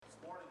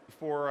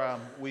before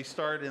we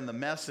start in the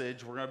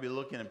message, we're going to be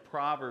looking at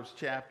Proverbs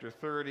chapter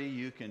 30.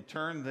 You can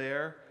turn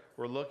there.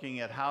 We're looking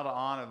at how to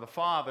honor the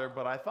Father,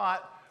 but I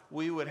thought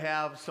we would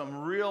have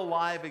some real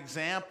live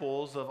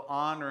examples of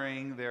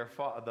honoring the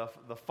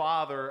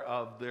father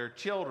of their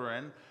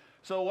children.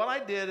 So what I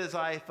did is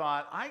I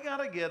thought, I got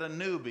to get a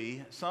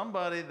newbie,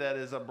 somebody that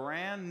is a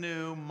brand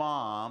new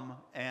mom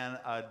and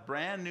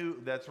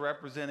that's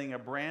representing a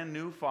brand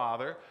new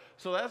father.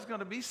 So that's going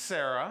to be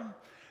Sarah.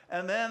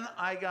 And then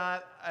I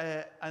got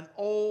an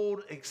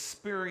old,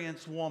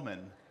 experienced woman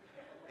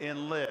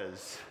in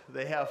Liz.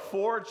 They have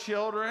 4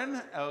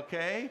 children,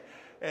 okay?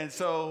 And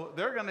so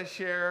they're going to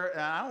share,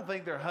 and I don't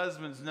think their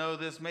husbands know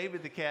this. Maybe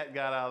the cat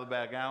got out of the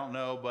bag, I don't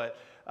know, but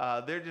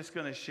they're just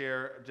going to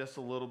share just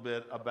a little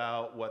bit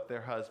about what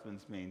their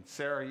husbands mean.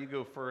 Sarah, you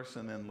go first,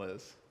 and then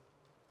Liz.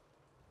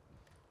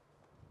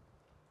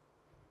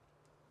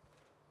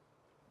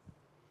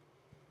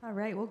 All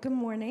right, well, good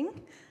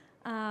morning.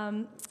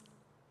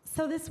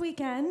 So this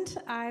weekend,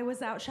 I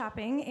was out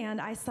shopping, and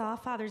I saw a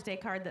Father's Day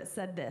card that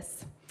said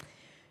this.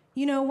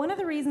 You know, one of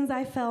the reasons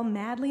I fell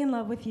madly in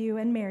love with you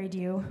and married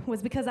you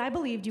was because I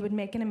believed you would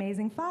make an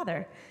amazing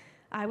father.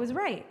 I was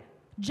right,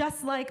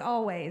 just like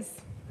always.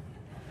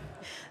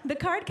 The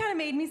card kind of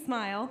made me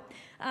smile,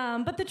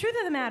 but the truth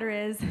of the matter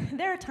is,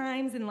 there are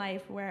times in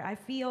life where I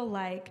feel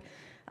like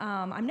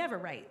I'm never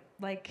right,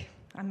 like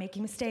I'm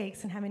making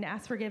mistakes and having to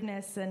ask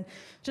forgiveness and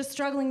just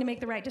struggling to make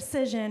the right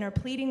decision or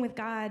pleading with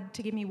God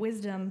to give me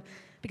wisdom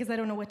because I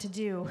don't know what to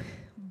do.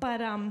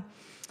 But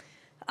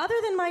other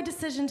than my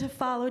decision to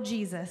follow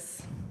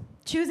Jesus,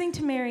 choosing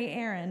to marry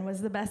Aaron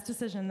was the best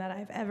decision that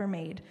I've ever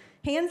made.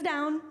 Hands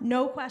down,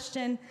 no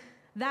question.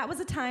 That was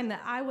a time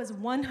that I was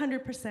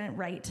 100%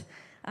 right,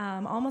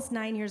 almost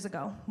 9 years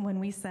ago when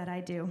we said I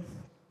do.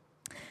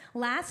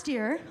 Last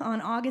year,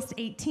 on August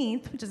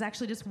 18th, which is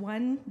actually just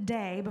one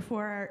day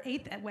before our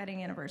 8th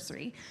wedding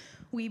anniversary,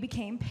 we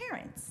became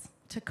parents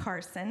to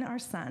Carson, our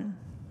son.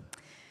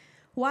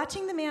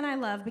 Watching the man I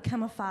love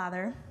become a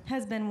father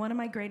has been one of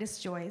my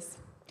greatest joys.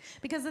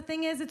 Because the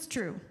thing is, it's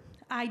true.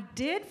 I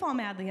did fall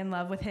madly in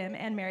love with him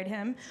and married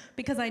him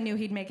because I knew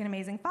he'd make an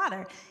amazing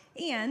father.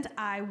 And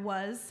I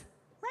was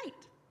right.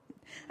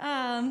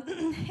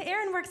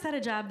 Aaron works at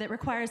a job that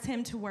requires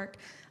him to work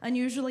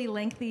unusually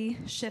lengthy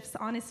shifts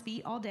on his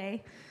feet all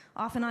day,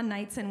 often on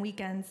nights and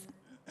weekends.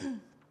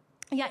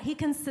 Yet he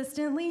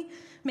consistently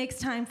makes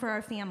time for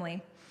our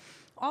family.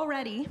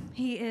 Already,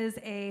 he is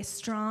a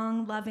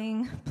strong,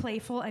 loving,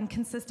 playful, and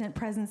consistent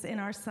presence in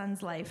our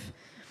son's life.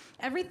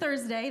 Every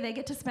Thursday, they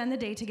get to spend the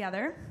day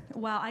together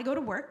while I go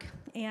to work,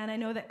 and I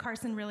know that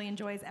Carson really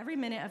enjoys every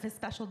minute of his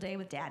special day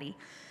with Daddy.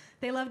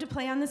 They love to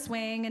play on the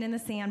swing and in the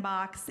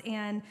sandbox,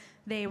 and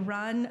they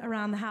run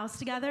around the house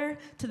together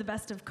to the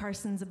best of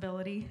Carson's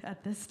ability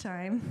at this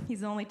time.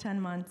 He's only 10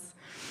 months.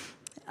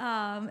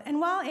 And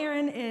while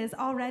Aaron is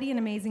already an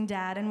amazing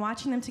dad, and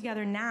watching them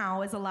together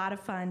now is a lot of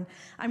fun,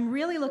 I'm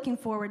really looking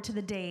forward to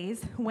the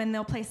days when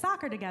they'll play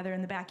soccer together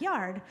in the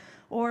backyard,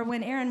 or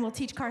when Aaron will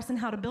teach Carson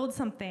how to build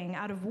something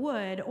out of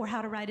wood or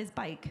how to ride his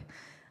bike.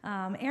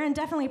 Aaron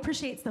definitely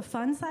appreciates the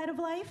fun side of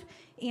life,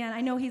 and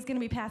I know he's going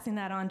to be passing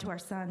that on to our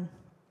son.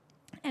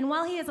 And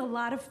while he is a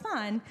lot of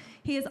fun,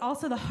 he is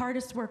also the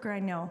hardest worker I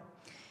know.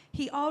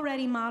 He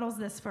already models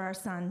this for our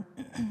son.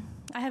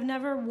 I have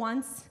never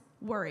once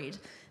worried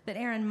that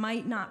Aaron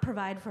might not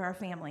provide for our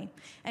family,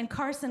 and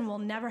Carson will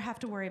never have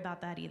to worry about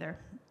that either.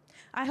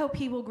 I hope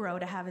he will grow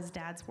to have his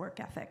dad's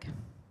work ethic.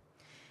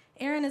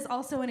 Aaron is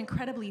also an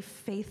incredibly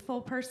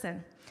faithful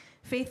person,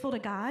 faithful to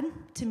God,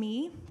 to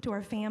me, to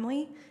our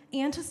family,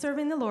 and to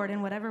serving the Lord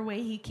in whatever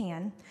way he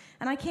can.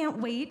 And I can't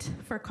wait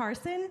for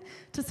Carson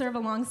to serve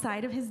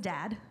alongside of his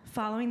dad,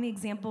 following the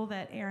example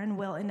that Aaron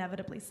will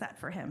inevitably set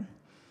for him.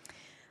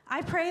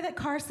 I pray that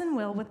Carson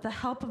will, with the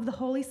help of the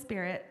Holy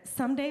Spirit,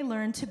 someday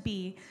learn to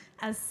be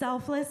as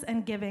selfless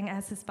and giving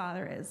as his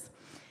father is.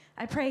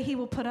 I pray he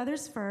will put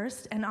others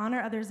first and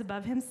honor others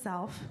above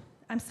himself.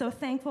 I'm so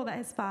thankful that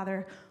his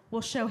father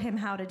will show him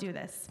how to do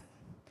this.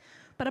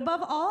 But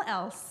above all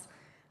else,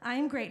 I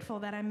am grateful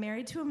that I'm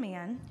married to a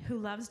man who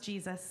loves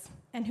Jesus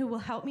and who will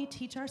help me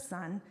teach our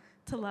son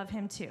to love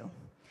him too.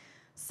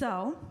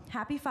 So,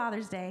 happy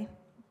Father's Day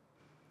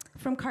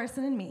from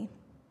Carson and me.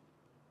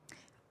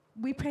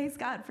 We praise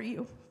God for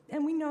you,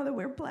 and we know that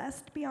we're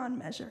blessed beyond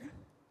measure.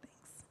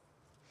 Thanks.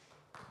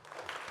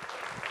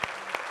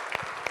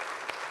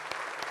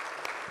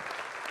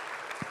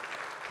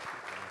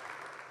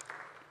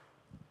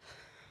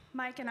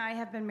 Mike and I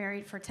have been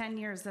married for 10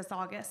 years this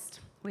August.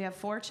 We have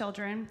 4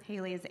 children.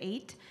 Haley is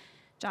 8,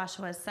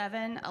 Joshua is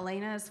 7,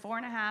 Elena is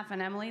 4.5,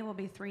 and Emily will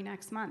be 3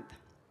 next month.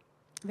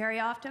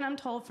 Very often I'm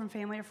told from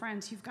family or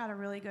friends, you've got a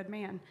really good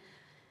man.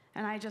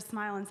 And I just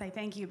smile and say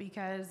thank you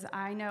because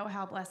I know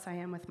how blessed I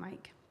am with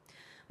Mike.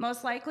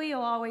 Most likely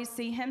you'll always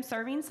see him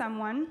serving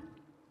someone.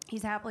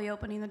 He's happily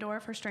opening the door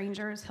for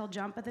strangers. He'll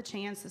jump at the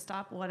chance to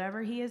stop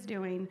whatever he is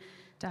doing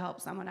to help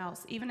someone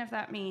else, even if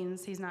that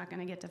means he's not going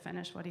to get to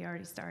finish what he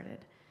already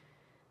started.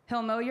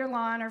 He'll mow your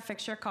lawn or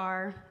fix your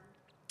car.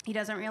 He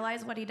doesn't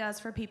realize what he does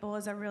for people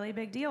is a really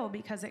big deal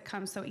because it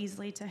comes so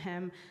easily to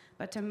him,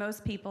 but to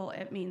most people,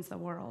 it means the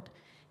world.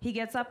 He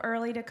gets up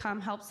early to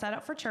come help set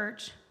up for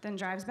church, then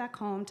drives back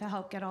home to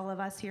help get all of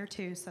us here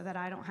too so that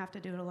I don't have to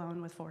do it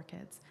alone with 4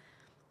 kids.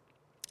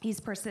 He's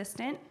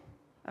persistent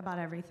about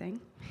everything.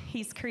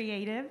 He's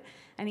creative,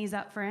 and he's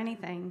up for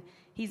anything.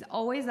 He's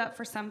always up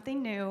for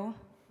something new.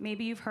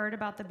 Maybe you've heard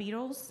about the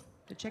beetles,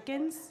 the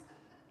chickens,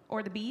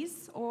 or the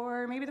bees,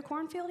 or maybe the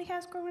cornfield he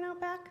has growing out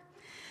back.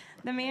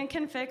 The man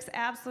can fix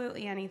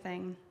absolutely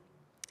anything.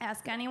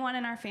 Ask anyone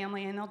in our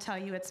family, and they'll tell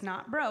you it's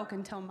not broke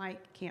until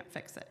Mike can't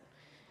fix it.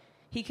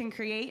 He can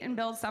create and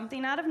build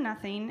something out of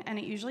nothing, and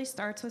it usually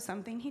starts with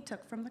something he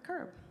took from the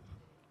curb.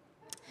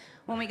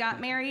 When we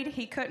got married,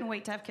 he couldn't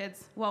wait to have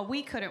kids. Well,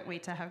 we couldn't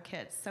wait to have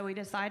kids, so we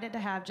decided to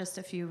have just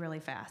a few really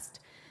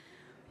fast.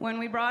 When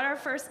we brought our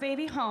first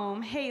baby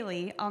home,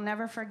 Haley, I'll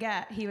never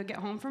forget, he would get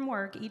home from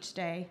work each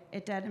day.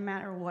 It didn't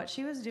matter what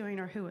she was doing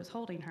or who was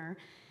holding her.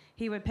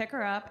 He would pick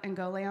her up and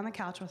go lay on the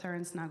couch with her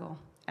and snuggle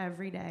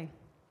every day.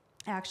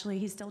 Actually,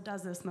 he still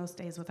does this most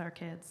days with our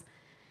kids.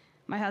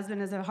 My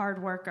husband is a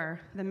hard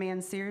worker. The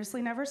man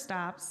seriously never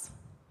stops.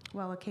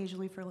 Well,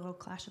 occasionally for a little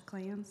Clash of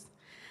Clans.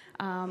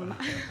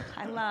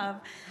 I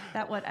love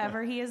that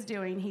whatever he is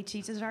doing, he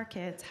teaches our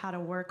kids how to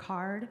work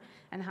hard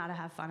and how to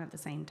have fun at the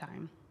same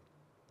time.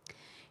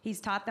 He's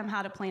taught them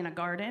how to plant a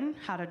garden,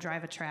 how to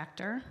drive a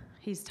tractor.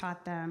 He's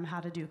taught them how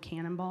to do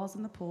cannonballs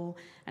in the pool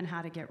and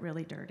how to get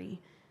really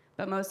dirty.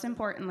 But most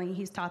importantly,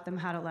 he's taught them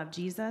how to love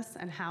Jesus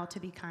and how to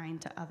be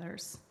kind to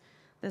others.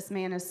 This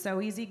man is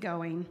so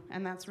easygoing,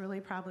 and that's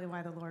really probably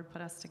why the Lord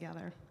put us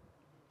together.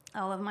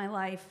 All of my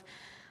life,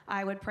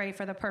 I would pray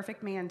for the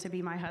perfect man to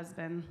be my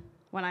husband.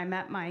 When I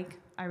met Mike,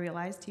 I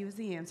realized he was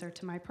the answer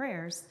to my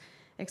prayers,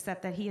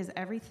 except that he is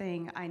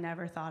everything I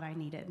never thought I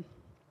needed.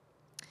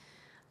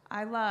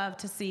 I love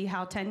to see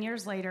how 10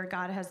 years later,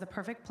 God has the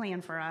perfect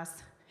plan for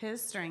us.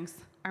 His strengths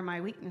are my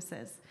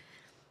weaknesses.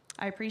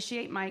 I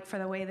appreciate Mike for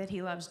the way that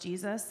he loves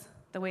Jesus,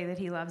 the way that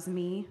he loves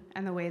me,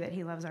 and the way that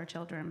he loves our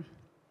children.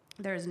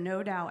 There is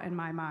no doubt in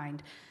my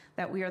mind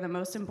that we are the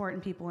most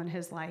important people in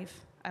his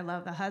life. I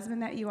love the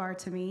husband that you are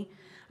to me.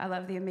 I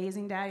love the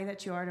amazing daddy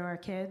that you are to our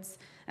kids.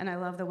 And I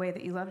love the way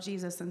that you love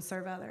Jesus and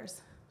serve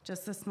others.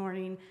 Just this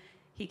morning,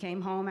 he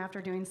came home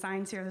after doing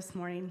signs here this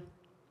morning,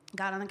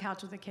 got on the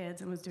couch with the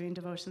kids and was doing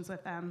devotions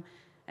with them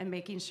and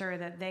making sure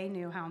that they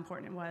knew how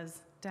important it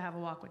was to have a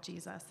walk with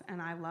Jesus.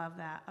 And I love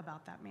that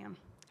about that man.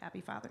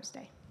 Happy Father's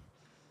Day.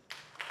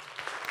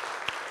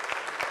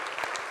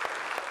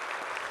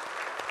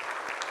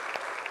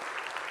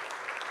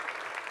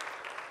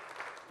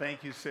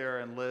 Thank you,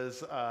 Sarah and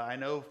Liz. I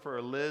know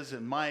for Liz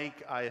and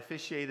Mike, I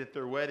officiated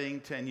their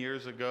wedding 10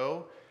 years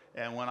ago.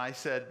 And when I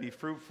said, be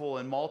fruitful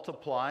and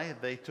multiply,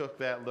 they took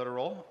that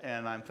literal,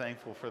 and I'm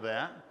thankful for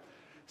that.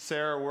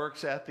 Sarah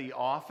works at the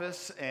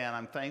office, and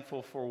I'm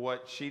thankful for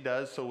what she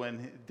does. So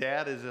when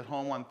Dad is at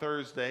home on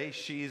Thursday,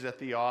 she's at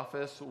the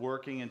office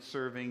working and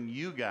serving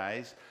you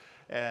guys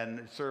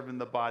and serving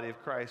the body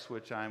of Christ,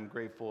 which I'm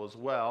grateful as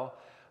well.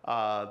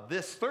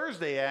 This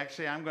Thursday,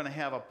 actually, I'm going to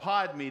have a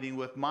pod meeting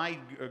with my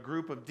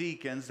group of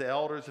deacons. The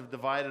elders have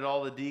divided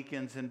all the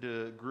deacons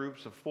into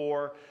groups of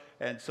 4.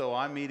 And so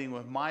I'm meeting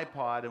with my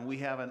pod, and we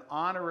have an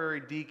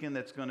honorary deacon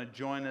that's going to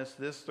join us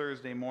this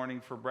Thursday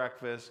morning for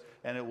breakfast,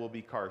 and it will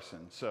be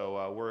Carson.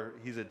 So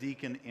he's a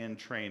deacon in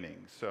training.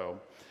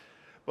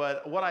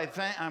 But what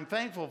I'm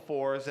thankful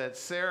for is that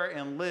Sarah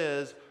and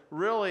Liz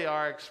really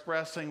are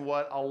expressing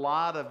what a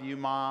lot of you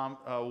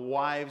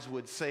wives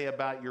would say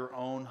about your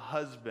own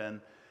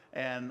husband,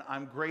 and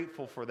I'm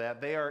grateful for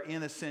that. They are,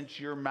 in a sense,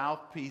 your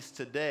mouthpiece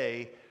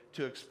today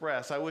to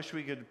express. I wish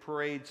we could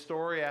parade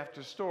story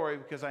after story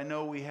because I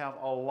know we have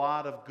a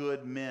lot of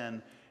good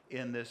men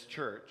in this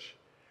church.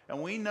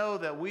 And we know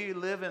that we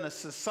live in a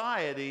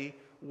society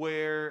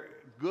where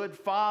good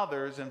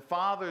fathers and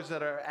fathers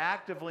that are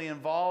actively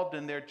involved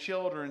in their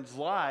children's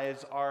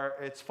lives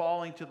it's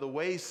falling to the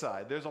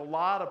wayside. There's a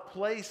lot of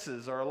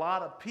places or a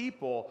lot of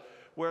people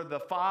where the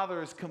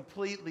father is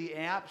completely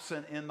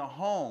absent in the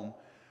home.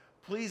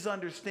 Please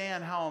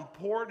understand how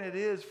important it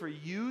is for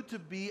you to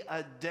be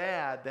a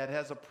dad that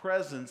has a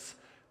presence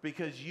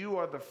because you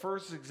are the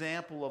first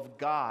example of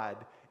God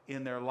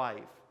in their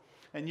life.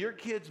 And your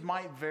kids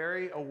might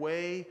vary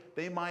away.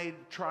 They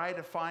might try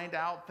to find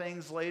out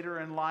things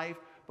later in life,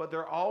 but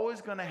they're always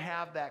going to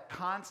have that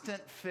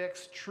constant,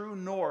 fixed, true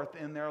north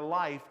in their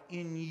life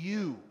in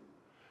you.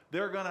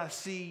 They're going to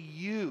see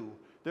you.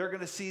 They're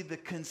going to see the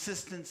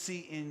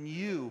consistency in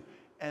you,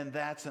 and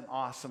that's an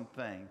awesome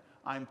thing.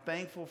 I'm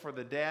thankful for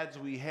the dads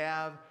we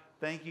have.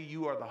 Thank you.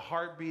 You are the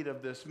heartbeat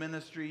of this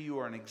ministry. You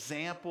are an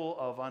example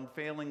of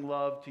unfailing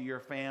love to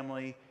your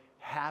family.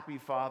 Happy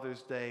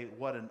Father's Day.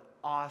 What an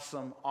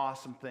awesome,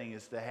 awesome thing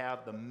is to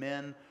have the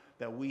men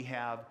that we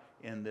have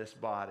in this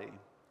body.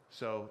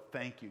 So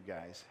thank you,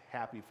 guys.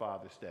 Happy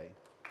Father's Day.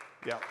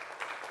 Yep.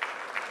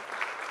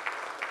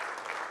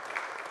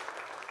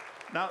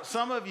 Now,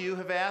 some of you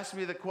have asked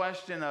me the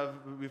question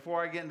of,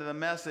 before I get into the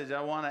message,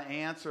 I want to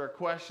answer a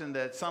question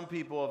that some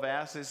people have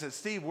asked. They said,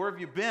 Steve, where have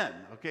you been?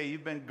 Okay,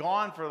 you've been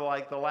gone for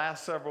like the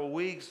last several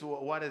weeks.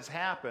 What has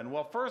happened?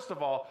 Well, first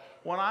of all,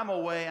 when I'm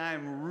away, I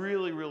am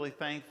really, really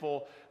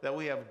thankful that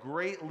we have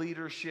great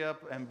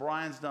leadership, and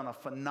Brian's done a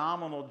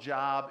phenomenal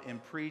job in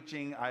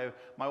preaching.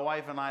 My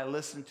wife and I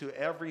listen to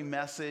every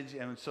message,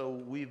 and so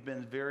we've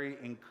been very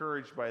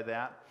encouraged by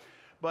that.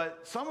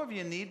 But some of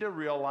you need to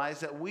realize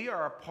that we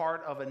are a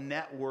part of a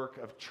network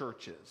of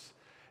churches.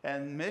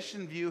 And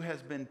Mission View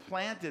has been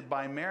planted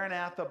by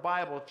Maranatha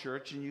Bible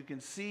Church, and you can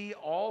see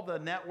all the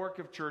network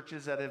of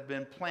churches that have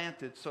been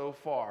planted so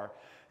far.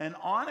 And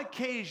on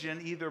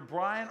occasion, either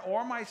Brian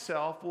or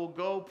myself will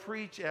go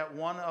preach at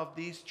one of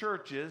these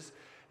churches.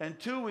 And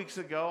 2 weeks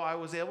ago, I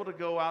was able to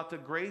go out to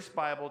Grace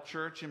Bible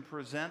Church and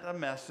present a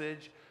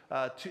message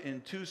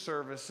in 2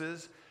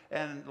 services.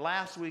 And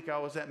last week I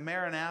was at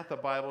Maranatha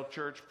Bible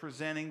Church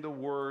presenting the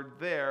word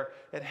there.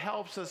 It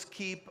helps us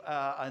keep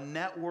a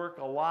network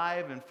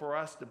alive and for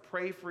us to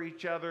pray for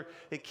each other.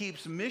 It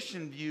keeps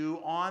Mission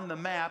View on the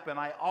map, and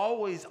I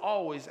always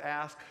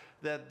ask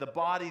that the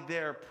body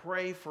there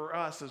pray for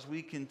us as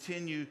we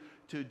continue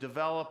to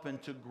develop and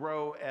to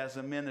grow as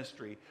a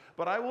ministry.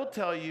 But I will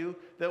tell you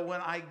that when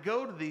I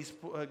go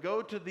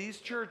to these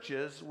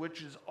churches,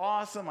 which is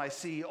awesome, I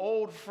see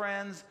old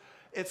friends.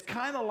 It's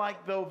kind of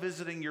like, though,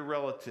 visiting your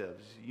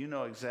relatives. You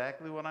know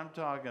exactly what I'm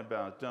talking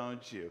about,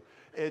 don't you?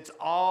 It's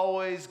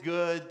always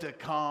good to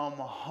come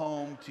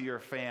home to your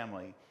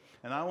family.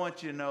 And I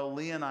want you to know,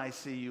 Lee and I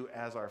see you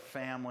as our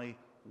family.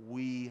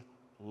 We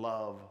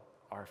love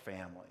our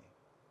family.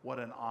 What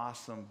an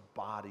awesome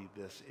body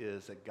this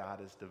is that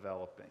God is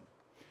developing.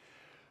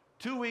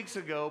 2 weeks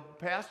ago,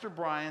 Pastor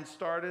Brian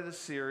started a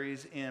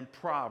series in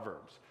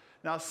Proverbs.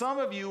 Now, some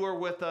of you were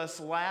with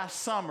us last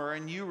summer,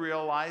 and you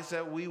realize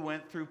that we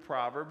went through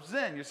Proverbs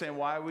then. You're saying,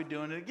 why are we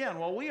doing it again?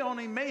 Well, we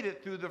only made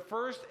it through the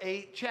first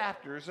 8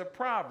 chapters of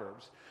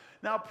Proverbs.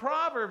 Now,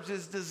 Proverbs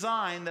is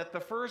designed that the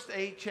first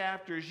 8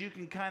 chapters, you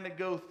can kind of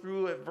go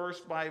through it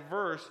verse by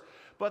verse,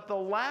 but the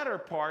latter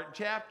part,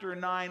 chapter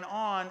 9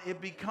 on,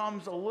 it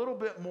becomes a little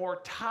bit more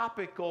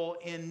topical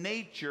in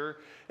nature.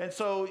 And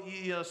so,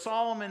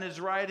 Solomon is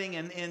writing,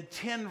 and in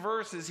 10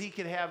 verses, he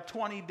could have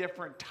 20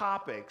 different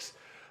topics.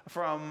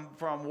 From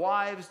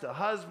wives to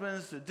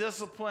husbands to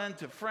discipline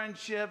to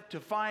friendship to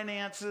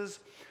finances.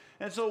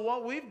 And so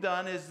what we've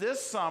done is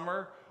this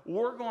summer,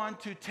 we're going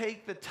to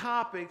take the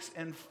topics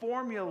and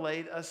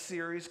formulate a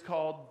series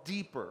called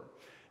Deeper.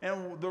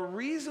 And the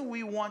reason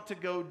we want to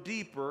go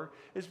deeper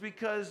is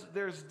because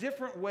there's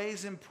different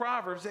ways in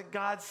Proverbs that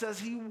God says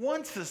he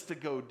wants us to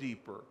go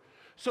deeper.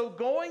 So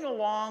going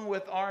along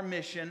with our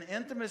mission,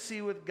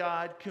 intimacy with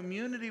God,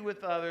 community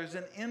with others,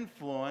 and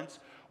influence,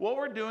 what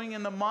we're doing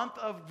in the month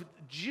of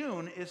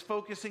June is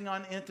focusing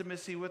on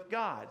intimacy with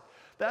God.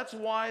 That's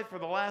why for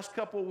the last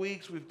couple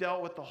weeks we've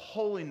dealt with the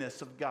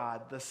holiness of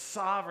God, the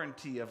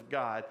sovereignty of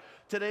God.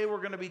 Today we're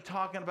going to be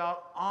talking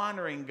about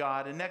honoring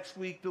God, and next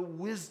week the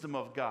wisdom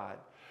of God.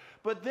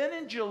 But then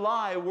in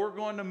July, we're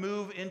going to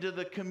move into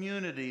the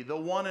community, the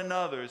one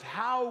another's,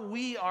 how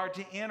we are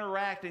to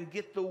interact and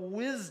get the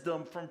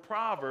wisdom from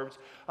Proverbs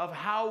of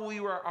how we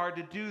are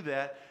to do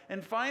that.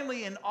 And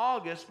finally, in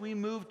August, we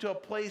move to a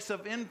place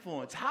of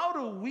influence. How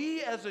do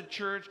we as a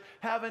church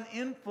have an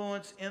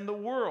influence in the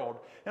world?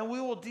 And we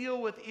will deal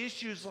with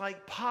issues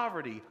like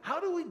poverty. How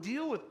do we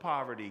deal with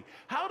poverty?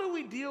 How do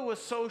we deal with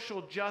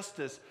social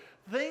justice?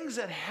 Things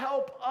that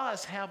help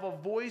us have a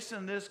voice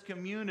in this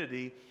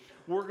community.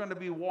 We're going to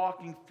be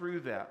walking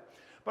through that.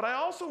 But I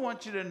also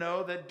want you to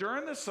know that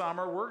during the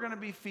summer, we're going to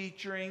be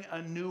featuring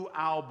a new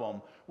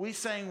album. We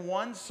sang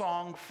one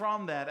song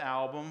from that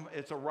album.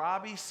 It's a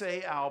Robbie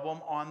Say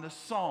album on the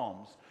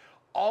Psalms.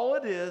 All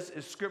it is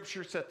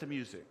scripture set to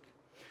music.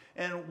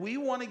 And we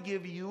want to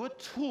give you a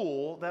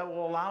tool that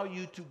will allow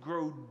you to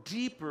grow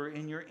deeper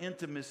in your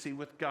intimacy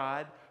with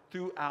God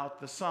throughout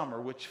the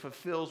summer, which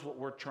fulfills what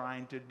we're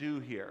trying to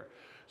do here.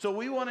 So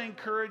we want to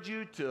encourage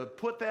you to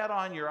put that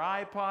on your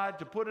iPod,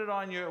 to put it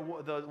on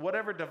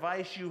whatever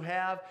device you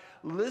have.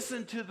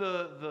 Listen to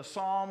the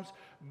Psalms.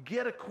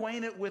 Get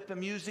acquainted with the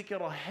music.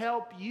 It'll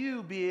help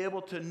you be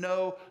able to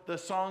know the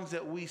songs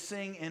that we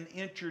sing and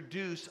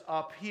introduce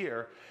up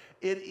here.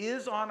 It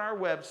is on our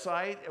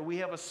website. We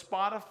have a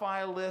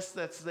Spotify list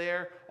that's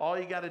there. All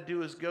you got to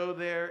do is go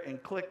there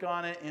and click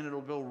on it, and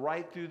it'll go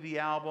right through the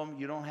album.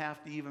 You don't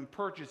have to even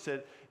purchase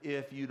it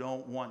if you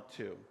don't want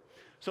to.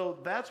 So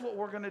that's what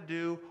we're going to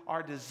do.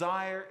 Our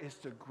desire is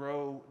to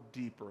grow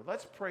deeper.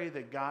 Let's pray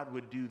that God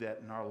would do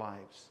that in our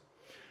lives.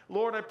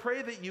 Lord, I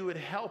pray that you would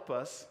help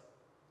us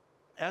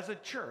as a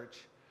church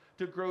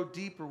to grow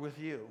deeper with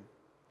you.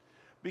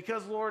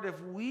 Because, Lord, if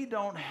we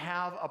don't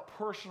have a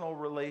personal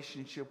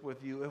relationship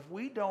with you, if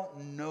we don't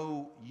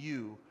know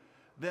you,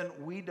 then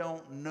we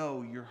don't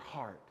know your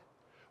heart.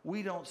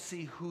 We don't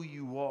see who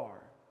you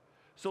are.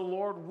 So,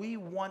 Lord, we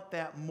want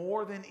that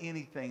more than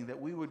anything,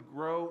 that we would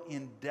grow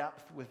in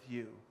depth with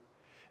you.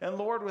 And,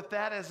 Lord, with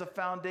that as a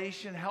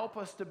foundation, help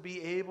us to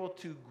be able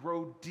to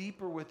grow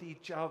deeper with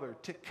each other,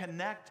 to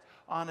connect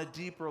on a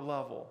deeper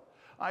level.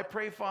 I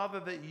pray, Father,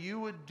 that you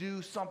would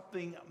do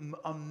something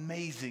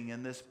amazing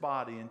in this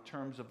body in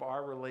terms of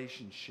our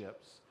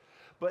relationships,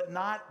 but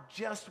not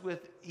just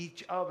with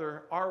each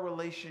other, our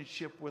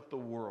relationship with the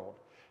world.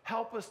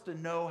 Help us to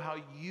know how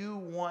you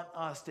want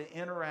us to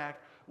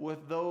interact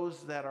with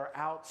those that are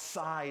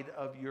outside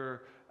of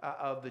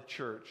of the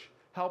church.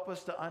 Help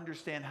us to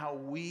understand how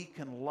we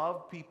can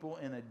love people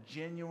in a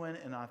genuine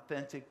and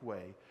authentic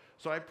way.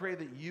 So I pray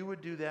that you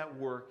would do that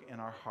work in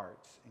our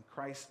hearts. In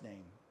Christ's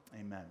name,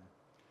 amen.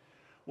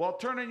 Well,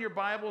 turn in your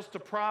Bibles to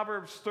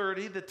Proverbs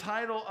 30. The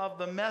title of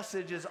the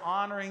message is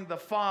Honoring the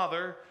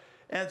Father.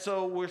 And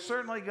so we're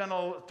certainly going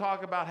to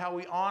talk about how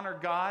we honor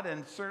God,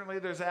 and certainly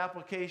there's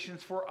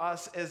applications for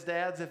us as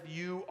dads if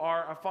you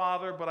are a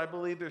father, but I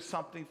believe there's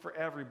something for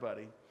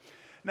everybody.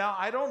 Now,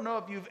 I don't know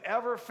if you've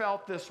ever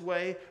felt this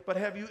way, but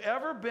have you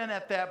ever been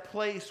at that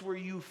place where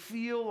you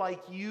feel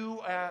like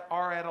you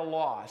are at a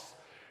loss?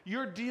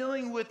 You're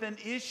dealing with an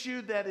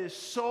issue that is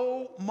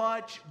so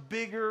much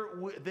bigger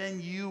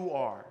than you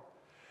are.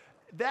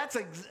 That's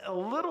a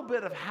little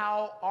bit of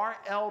how our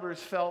elders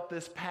felt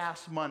this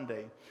past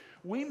Monday.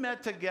 We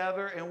met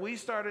together and we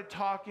started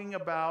talking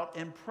about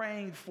and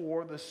praying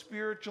for the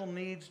spiritual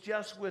needs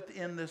just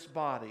within this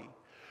body.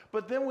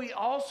 But then we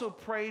also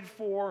prayed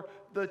for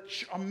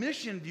a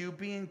mission view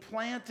being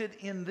planted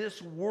in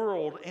this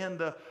world and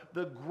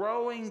the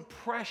growing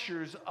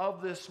pressures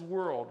of this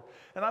world.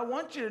 And I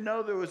want you to know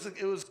it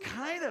was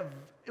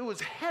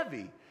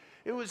heavy.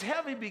 It was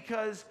heavy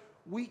because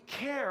we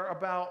care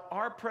about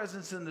our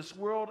presence in this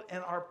world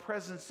and our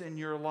presence in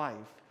your life.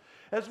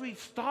 As we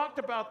talked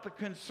about the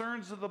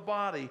concerns of the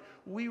body,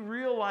 we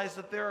realized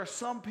that there are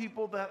some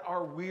people that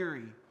are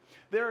weary.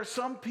 There are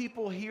some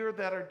people here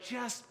that are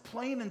just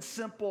plain and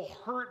simple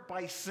hurt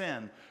by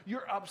sin.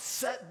 You're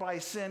upset by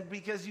sin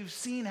because you've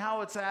seen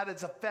how it's had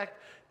its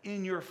effect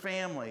in your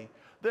family.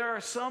 There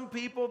are some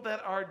people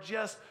that are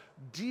just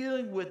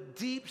dealing with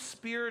deep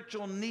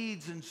spiritual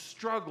needs and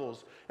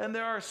struggles. And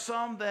there are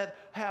some that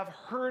have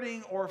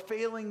hurting or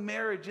failing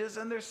marriages.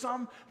 And there's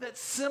some that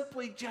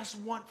simply just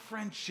want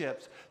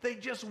friendships. They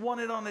just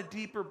want it on a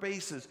deeper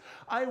basis.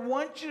 I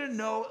want you to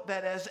know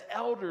that as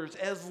elders,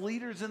 as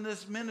leaders in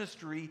this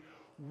ministry,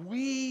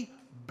 we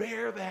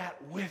bear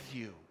that with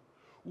you.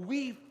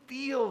 We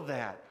feel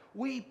that.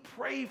 We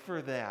pray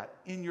for that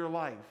in your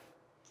life.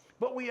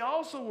 But we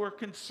also were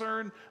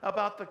concerned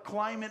about the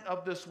climate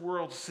of this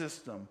world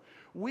system.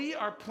 We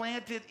are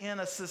planted in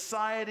a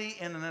society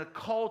and in a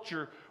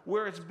culture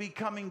where it's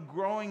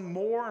growing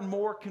more and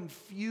more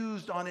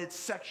confused on its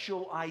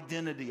sexual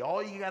identity.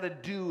 All you got to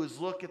do is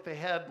look at the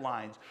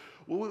headlines.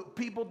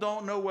 People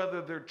don't know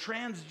whether they're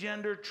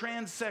transgender,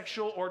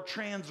 transsexual, or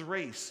trans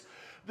race.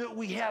 That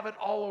we have it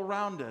all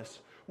around us.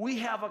 We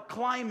have a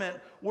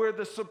climate where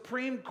the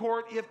Supreme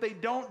Court, if they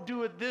don't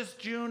do it this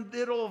June,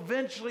 it'll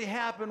eventually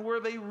happen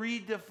where they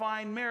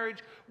redefine marriage,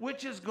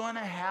 which is going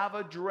to have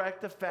a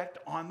direct effect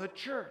on the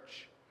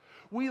church.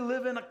 We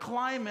live in a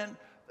climate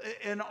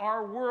in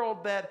our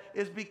world that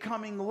is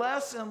becoming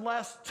less and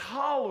less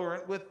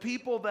tolerant with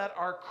people that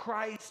are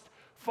Christ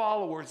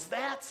followers.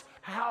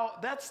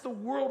 That's the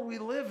world we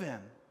live in.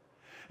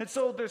 And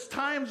so there's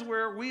times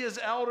where we as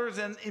elders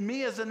and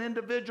me as an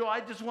individual, I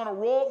just want to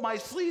roll up my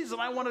sleeves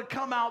and I want to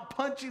come out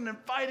punching and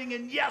fighting.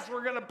 And yes,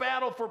 we're going to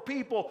battle for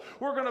people.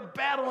 We're going to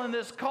battle in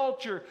this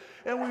culture.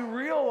 And we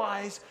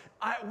realize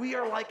we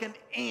are like an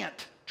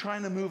ant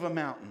trying to move a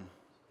mountain.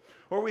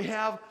 Or we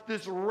have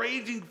this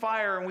raging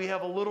fire and we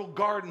have a little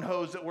garden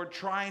hose that we're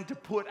trying to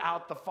put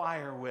out the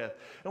fire with.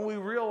 And we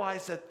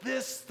realize that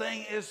this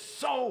thing is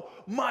so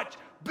much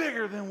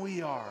bigger than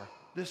we are,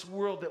 this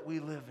world that we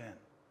live in.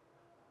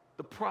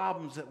 The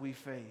problems that we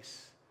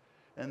face.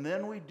 And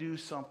then we do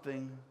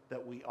something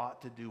that we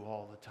ought to do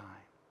all the time.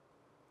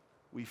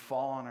 We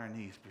fall on our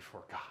knees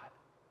before God.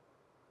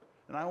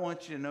 And I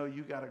want you to know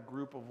you got a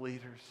group of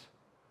leaders.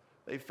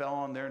 They fell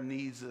on their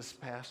knees this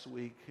past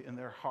week in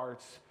their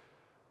hearts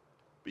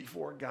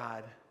before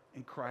God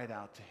and cried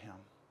out to him.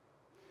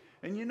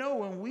 And you know,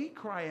 when we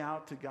cry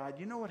out to God,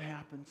 you know what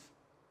happens?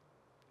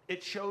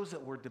 It shows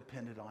that we're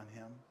dependent on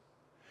him.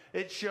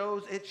 It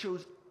shows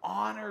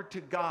honor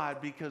to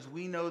God because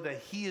we know that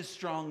he is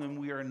strong and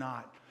we are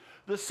not.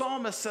 The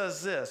psalmist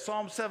says this,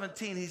 Psalm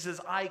 17, he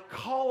says, I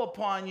call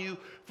upon you,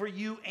 for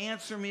you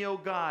answer me, O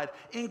God.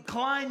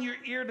 Incline your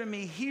ear to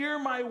me, hear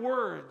my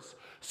words.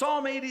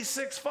 Psalm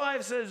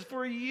 86:5 says,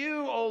 for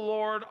you, O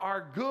Lord,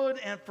 are good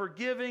and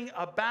forgiving,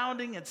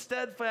 abounding in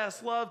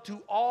steadfast love to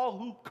all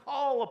who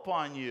call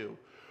upon you.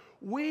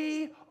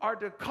 We are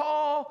to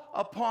call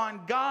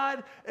upon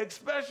God,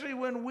 especially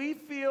when we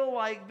feel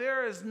like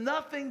there is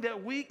nothing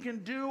that we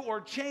can do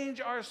or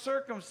change our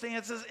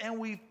circumstances and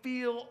we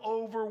feel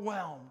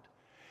overwhelmed.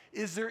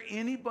 Is there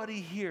anybody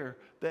here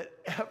that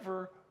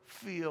ever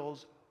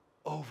feels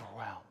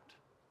overwhelmed?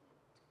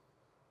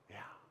 Yeah,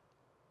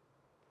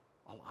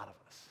 a lot of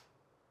us,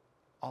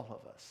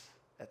 all of us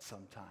at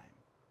some time.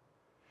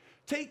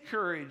 Take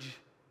courage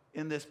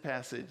in this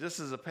passage. This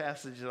is a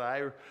passage that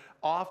I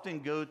often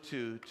go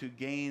to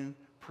gain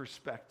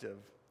perspective.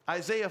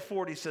 Isaiah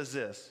 40 says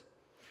this,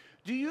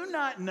 Do you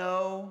not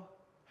know?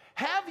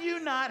 Have you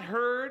not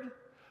heard?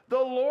 The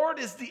Lord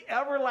is the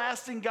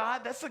everlasting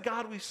God. That's the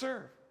God we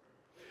serve.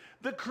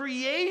 The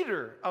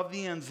creator of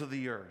the ends of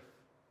the earth.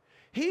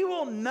 He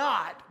will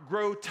not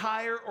grow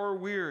tired or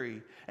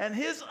weary, and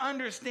his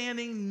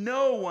understanding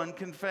no one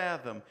can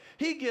fathom.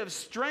 He gives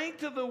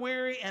strength to the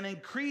weary and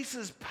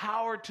increases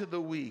power to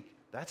the weak.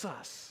 That's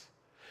us.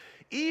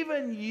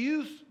 Even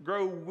youth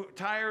grow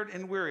tired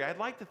and weary. I'd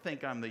like to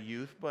think I'm the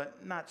youth,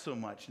 but not so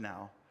much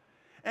now.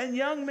 And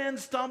young men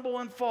stumble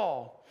and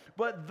fall.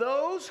 But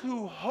those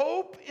who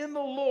hope in the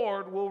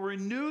Lord will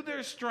renew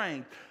their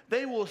strength.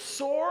 They will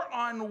soar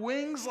on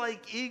wings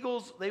like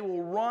eagles. They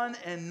will run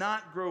and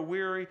not grow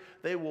weary.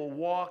 They will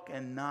walk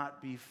and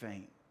not be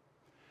faint.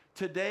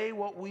 Today,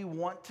 what we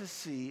want to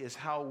see is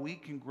how we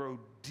can grow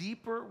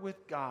deeper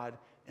with God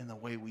in the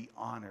way we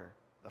honor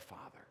the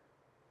Father.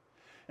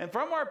 And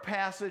from our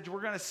passage,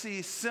 we're going to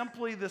see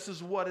simply this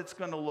is what it's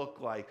going to look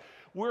like.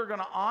 We're going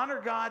to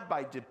honor God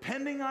by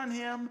depending on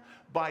him,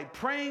 by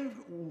praying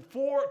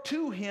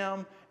to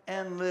him,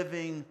 and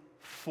living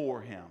for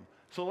him.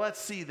 So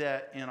let's see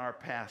that in our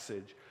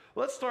passage.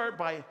 Let's start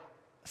by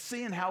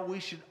seeing how we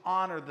should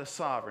honor the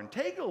sovereign.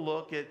 Take a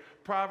look at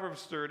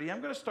Proverbs 30.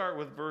 I'm going to start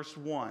with verse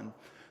 1. It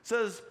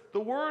says,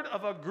 the word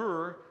of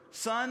Agur,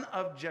 son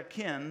of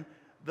Jachin,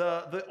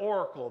 the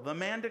oracle. The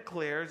man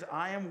declares,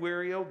 I am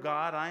weary, O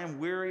God, I am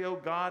weary, O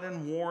God,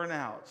 and worn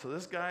out. So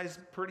this guy's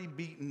pretty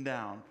beaten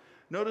down.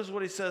 Notice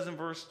what he says in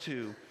verse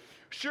 2.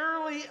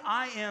 Surely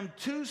I am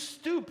too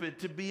stupid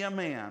to be a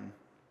man.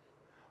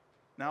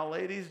 Now,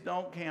 ladies,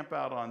 don't camp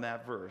out on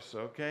that verse,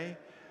 okay?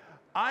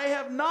 I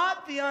have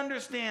not the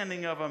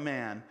understanding of a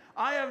man.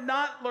 I have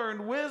not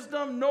learned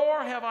wisdom,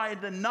 nor have I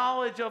the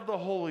knowledge of the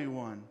Holy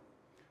One.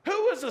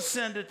 Who has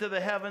ascended to the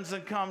heavens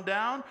and come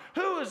down?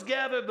 Who has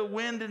gathered the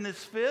wind in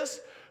his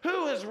fist?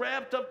 Who has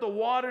wrapped up the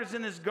waters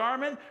in his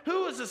garment?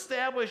 Who has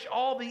established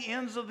all the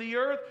ends of the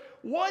earth?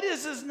 What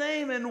is his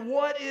name and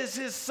what is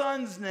his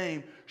son's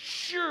name?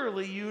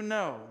 Surely you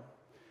know.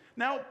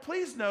 Now,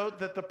 please note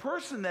that the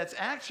person that's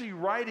actually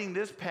writing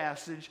this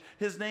passage,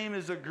 his name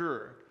is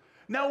Agur.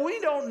 Now, we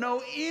don't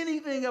know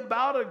anything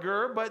about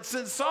Agur, but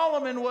since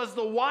Solomon was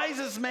the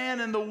wisest man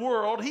in the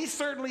world, he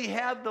certainly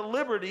had the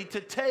liberty to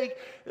take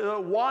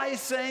wise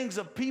sayings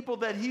of people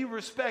that he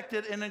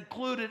respected and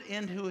include it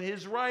into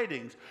his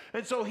writings.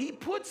 And so he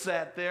puts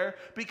that there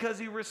because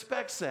he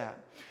respects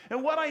that.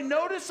 And what I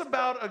notice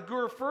about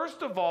Agur,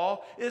 first of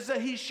all, is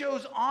that he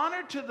shows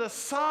honor to the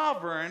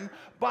sovereign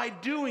by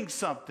doing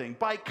something,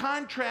 by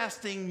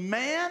contrasting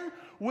man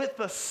with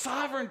the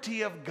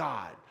sovereignty of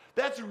God.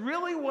 That's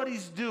really what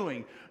he's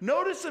doing.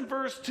 Notice in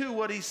verse 2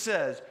 what he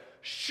says.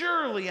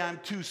 Surely I'm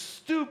too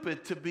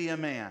stupid to be a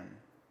man.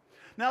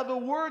 Now the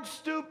word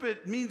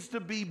stupid means to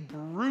be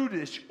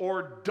brutish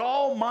or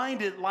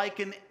dull-minded like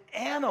an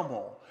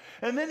animal.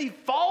 And then he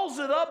follows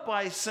it up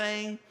by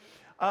saying,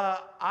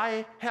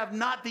 I have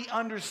not the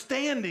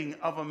understanding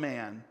of a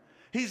man.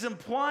 He's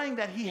implying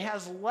that he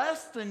has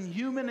less than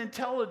human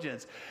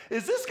intelligence.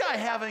 Is this guy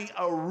having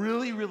a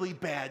really, really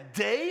bad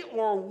day,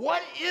 or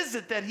what is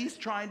it that he's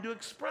trying to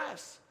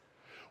express?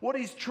 What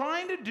he's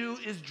trying to do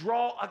is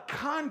draw a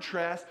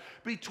contrast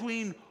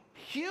between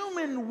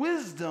human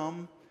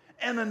wisdom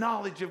and the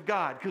knowledge of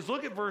God. Because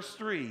look at verse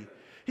 3.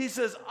 He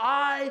says,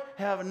 I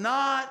have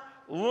not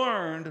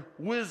learned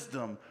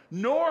wisdom,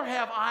 nor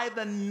have I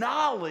the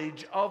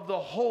knowledge of the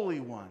Holy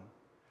One.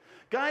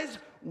 Guys,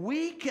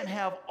 we can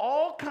have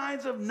all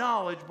kinds of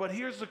knowledge, but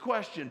here's the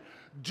question.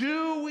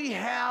 Do we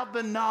have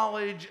the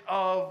knowledge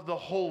of the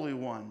Holy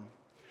One?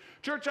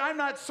 Church, I'm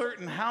not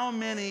certain how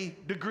many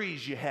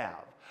degrees you have.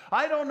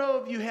 I don't know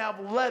if you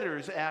have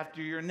letters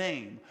after your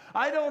name.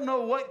 I don't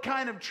know what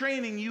kind of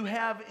training you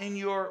have in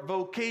your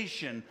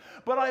vocation.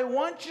 But I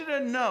want you to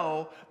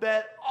know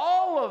that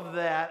all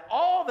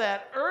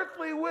that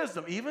earthly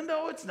wisdom, even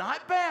though it's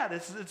not bad,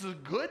 it's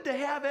good to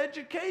have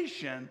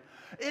education,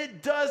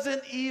 it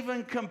doesn't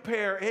even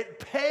compare. It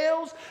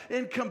pales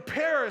in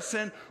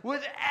comparison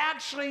with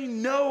actually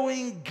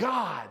knowing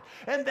God.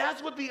 And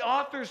that's what the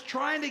author's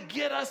trying to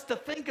get us to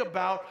think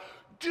about.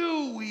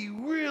 Do we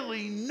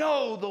really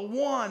know the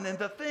one and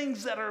the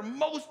things that are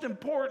most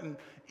important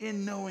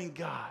in knowing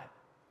God?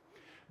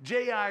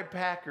 J.I.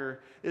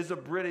 Packer is a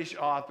British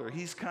author.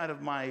 He's kind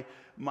of my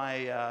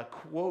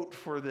quote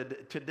for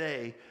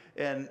today.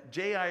 And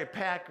J.I.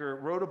 Packer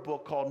wrote a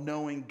book called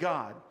Knowing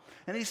God.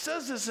 And he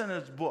says this in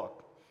his book.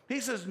 He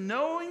says,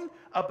 knowing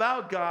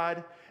about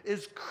God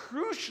is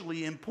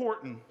crucially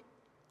important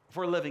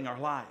for living our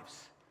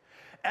lives.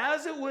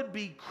 As it would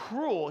be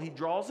cruel, he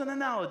draws an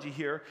analogy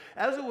here,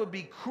 as it would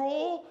be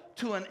cruel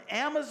to an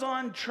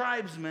Amazon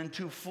tribesman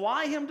to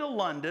fly him to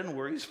London,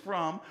 where he's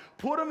from,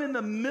 put him in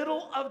the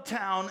middle of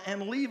town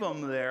and leave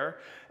him there,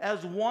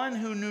 as one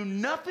who knew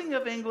nothing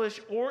of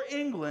English or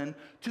England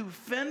to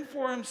fend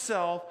for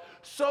himself,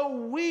 so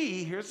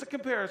we, here's the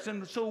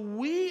comparison, so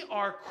we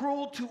are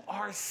cruel to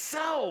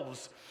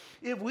ourselves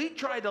if we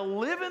try to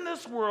live in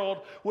this world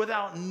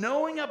without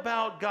knowing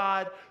about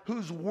God,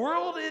 whose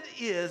world it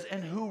is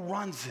and who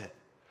runs it.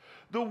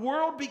 the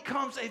world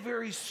becomes a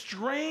very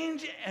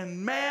strange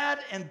and mad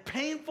and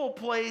painful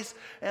place,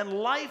 and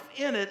life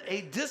in it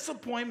a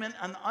disappointment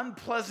and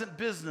unpleasant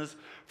business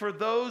for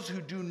those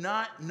who do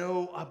not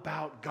know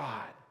about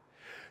God.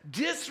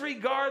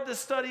 Disregard the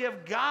study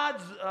of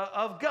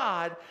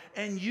God,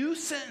 and you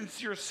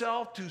sentence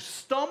yourself to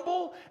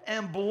stumble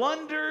and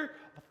blunder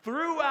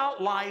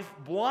throughout life,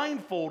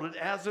 blindfolded,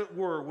 as it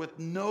were, with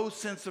no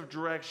sense of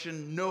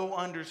direction, no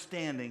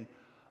understanding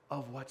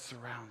of what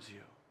surrounds you.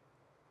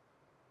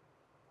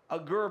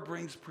 Agur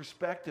brings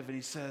perspective, and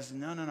he says,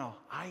 no,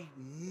 I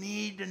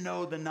need to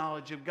know the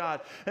knowledge of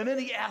God. And then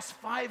he asks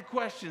 5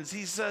 questions.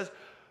 He says,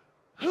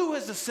 who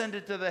has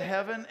ascended to the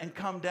heaven and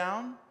come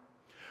down?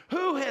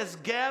 Who has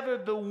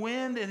gathered the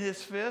wind in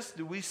his fist?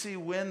 Did we see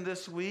wind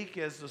this week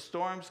as the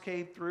storms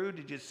came through?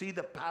 Did you see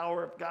the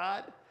power of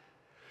God?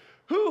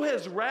 Who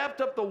has wrapped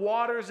up the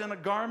waters in a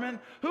garment?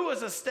 Who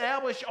has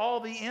established all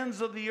the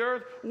ends of the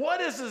earth?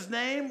 What is his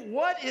name?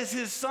 What is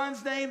his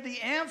son's name?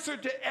 The answer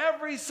to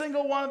every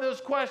single one of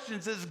those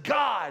questions is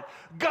God,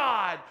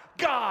 God,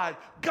 God,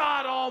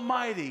 God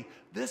Almighty.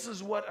 This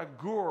is what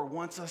Agur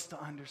wants us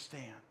to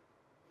understand.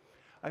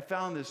 I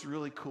found this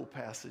really cool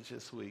passage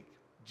this week.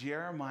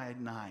 Jeremiah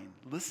 9.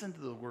 Listen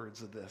to the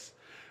words of this.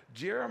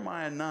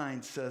 Jeremiah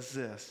 9 says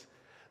this.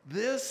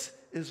 This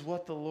is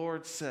what the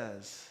Lord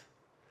says.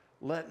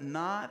 Let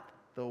not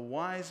the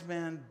wise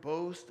man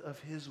boast of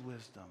his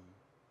wisdom,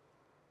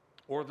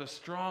 or the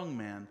strong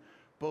man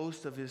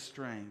boast of his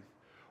strength,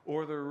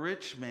 or the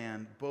rich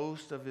man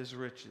boast of his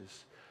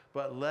riches.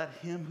 But let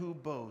him who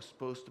boasts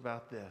boast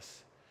about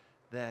this,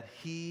 that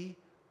he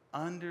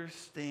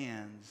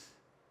understands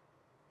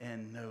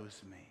and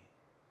knows me.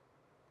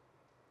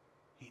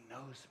 He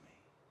knows me.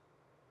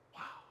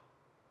 Wow.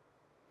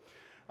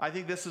 I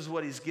think this is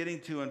what he's getting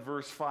to in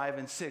verse 5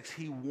 and 6.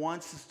 He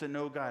wants us to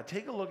know God.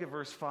 Take a look at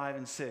verse 5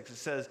 and 6. It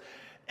says,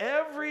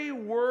 every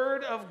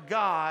word of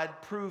God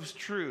proves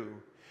true.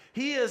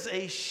 He is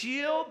a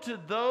shield to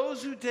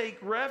those who take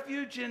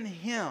refuge in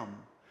him.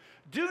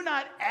 Do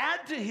not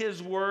add to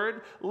his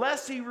word,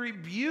 lest he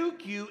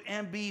rebuke you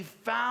and be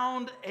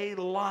found a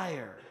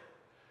liar.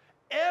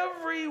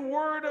 Every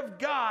word of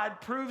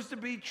God proves to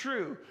be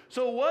true.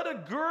 So what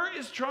Agur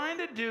is trying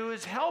to do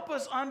is help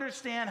us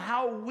understand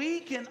how we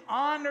can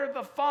honor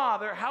the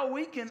Father, how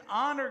we can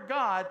honor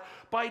God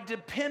by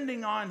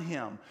depending on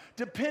him,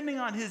 depending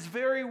on his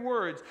very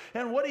words.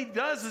 And what he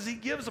does is he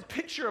gives a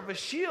picture of a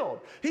shield.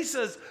 He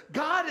says,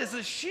 God is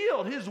a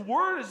shield. His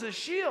word is a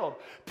shield.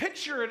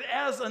 Picture it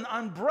as an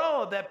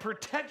umbrella that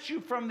protects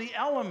you from the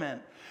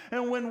element.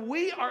 And when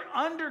we are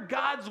under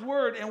God's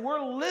word and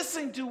we're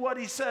listening to what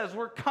he says,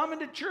 we're coming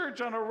to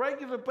church on a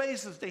regular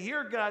basis to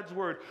hear God's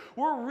word,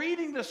 we're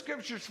reading the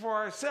scriptures for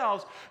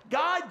ourselves,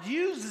 God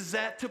uses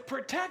that to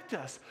protect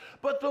us.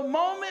 But the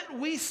moment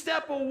we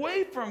step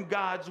away from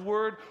God's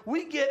word,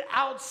 we get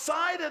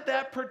outside of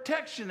that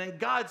protection, and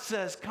God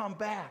says, come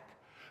back,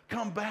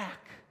 come back.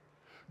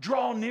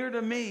 Draw near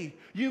to me.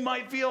 You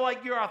might feel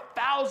like you're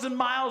 1,000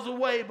 miles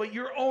away, but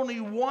you're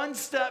only one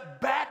step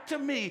back to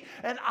me,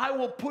 and I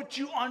will put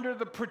you under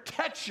the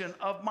protection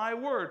of my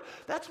word.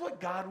 That's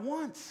what God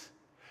wants.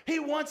 He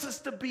wants us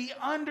to be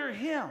under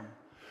him.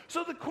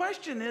 So the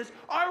question is,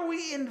 are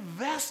we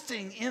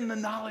investing in the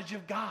knowledge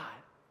of God?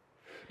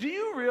 Do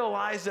you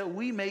realize that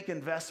we make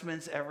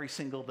investments every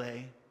single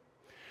day?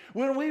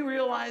 When we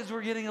realize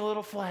we're getting a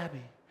little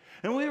flabby,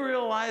 and we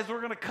realize we're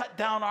going to cut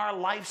down our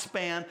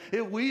lifespan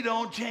if we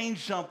don't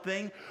change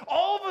something,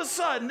 all of a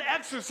sudden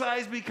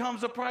exercise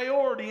becomes a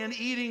priority and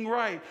eating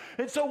right.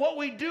 And so what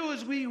we do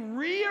is we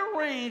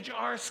rearrange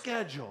our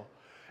schedule.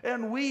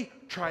 And we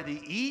try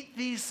to eat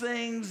these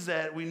things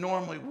that we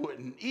normally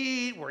wouldn't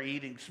eat. We're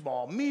eating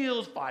small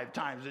meals 5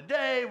 times a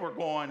day. We're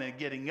going and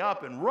getting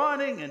up and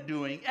running and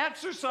doing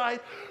exercise.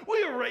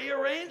 We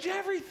rearrange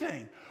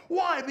everything.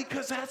 Why?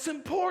 Because that's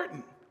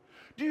important.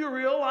 Do you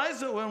realize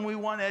that when we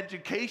want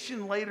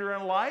education later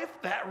in life,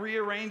 that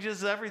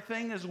rearranges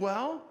everything as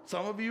well?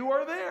 Some of you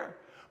are there.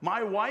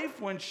 My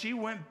wife, when she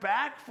went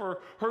back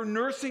for her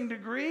nursing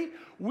degree,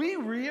 we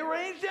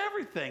rearranged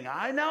everything.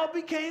 I now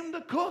became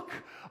the cook.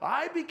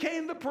 I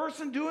became the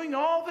person doing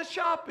all the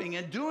shopping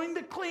and doing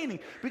the cleaning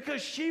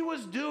because she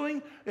was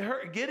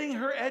getting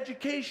her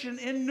education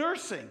in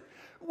nursing.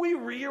 We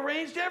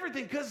rearranged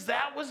everything because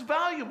that was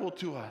valuable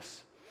to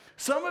us.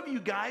 Some of you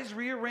guys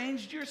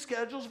rearranged your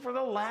schedules for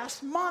the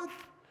last month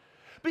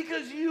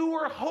because you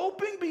were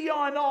hoping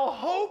beyond all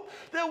hope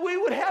that we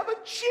would have a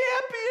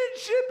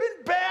championship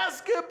in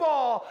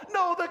basketball.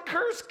 No, the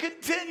curse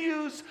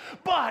continues,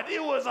 but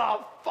it was a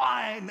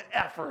fine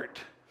effort.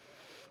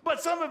 But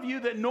some of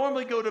you that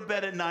normally go to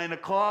bed at 9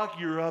 o'clock,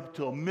 you're up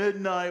till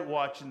midnight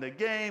watching the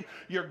game,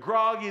 you're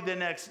groggy the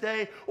next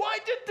day.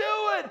 Why'd you do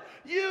it?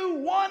 You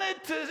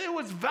wanted to, it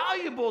was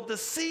valuable to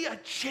see a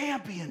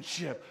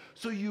championship.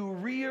 So you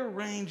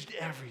rearranged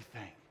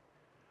everything.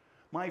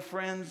 My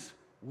friends,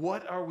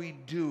 what are we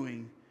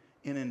doing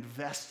in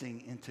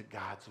investing into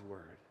God's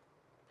word?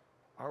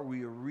 Are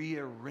we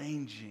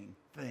rearranging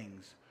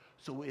things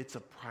so it's a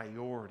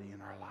priority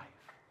in our life?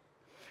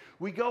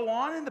 We go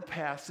on in the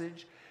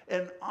passage,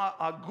 And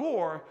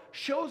Agur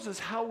shows us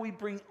how we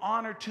bring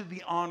honor to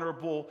the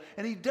honorable,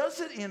 and he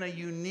does it in a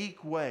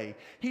unique way.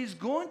 He's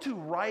going to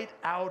write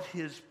out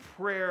his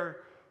prayer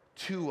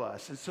to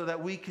us, and so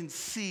that we can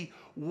see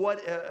what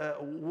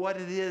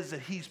it is that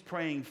he's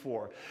praying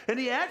for. And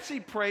he actually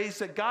prays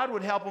that God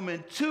would help him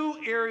in 2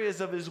 areas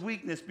of his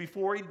weakness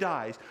before he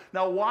dies.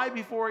 Now, why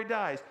before he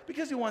dies?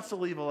 Because he wants to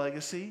leave a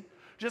legacy.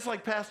 Just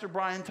like Pastor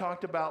Brian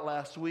talked about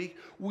last week,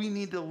 we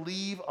need to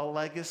leave a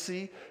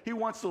legacy. He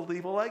wants to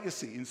leave a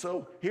legacy. And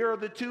so here are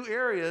the 2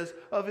 areas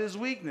of his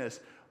weakness.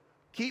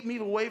 Keep me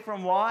away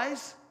from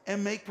lies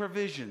and make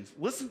provisions.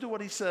 Listen to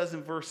what he says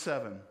in verse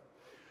 7.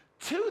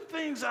 2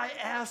 things I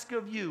ask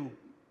of you,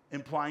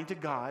 implying to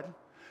God.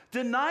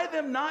 Deny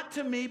them not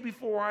to me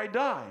before I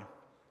die.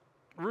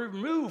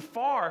 Remove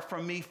far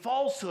from me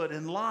falsehood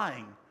and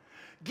lying.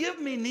 Give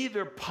me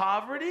neither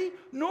poverty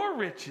nor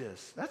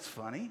riches. That's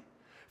funny.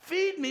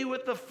 Feed me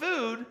with the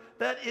food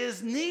that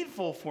is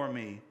needful for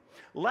me,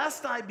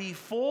 lest I be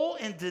full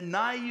and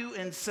deny you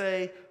and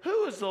say,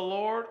 who is the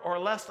Lord? Or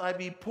lest I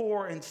be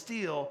poor and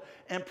steal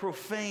and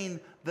profane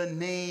the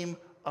name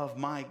of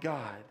my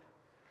God.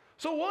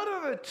 So what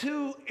are the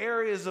 2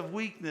 areas of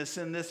weakness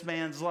in this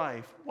man's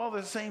life? Well,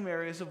 they're the same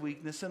areas of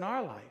weakness in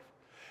our life.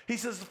 He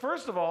says,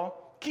 first of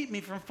all, keep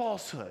me from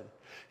falsehood.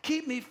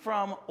 Keep me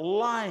from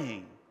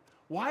lying.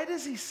 Why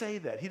does he say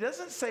that? He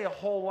doesn't say a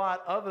whole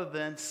lot other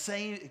than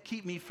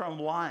keep me from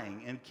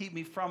lying and keep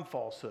me from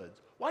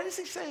falsehoods. Why does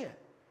he say it?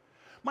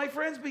 My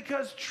friends,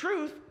 because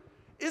truth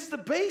is the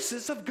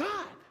basis of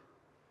God.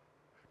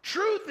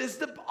 Truth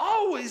is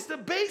always the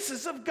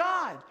basis of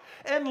God.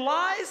 And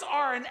lies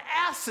are an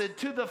acid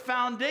to the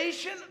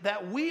foundation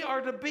that we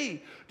are to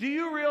be. Do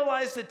you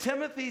realize that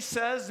Timothy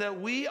says that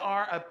we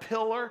are a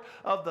pillar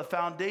of the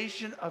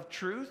foundation of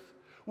truth?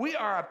 We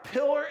are a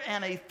pillar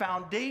and a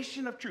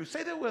foundation of truth.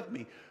 Say that with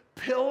me.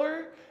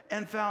 Pillar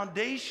and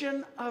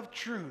foundation of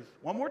truth.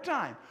 One more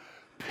time.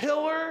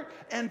 Pillar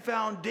and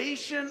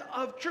foundation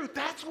of truth.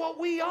 That's what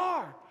we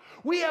are.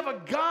 We have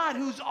a God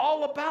who's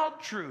all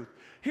about truth.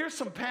 Here's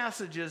some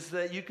passages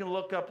that you can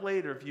look up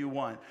later if you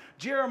want.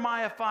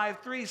 Jeremiah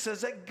 5:3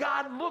 says that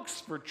God looks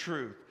for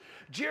truth.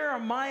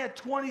 Jeremiah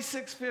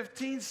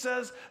 26:15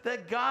 says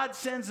that God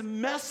sends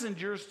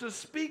messengers to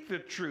speak the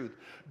truth.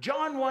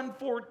 John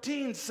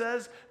 1:14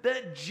 says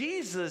that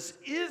Jesus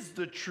is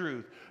the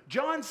truth.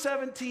 John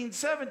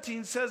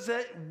 17:17 says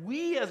that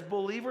we as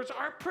believers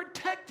are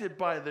protected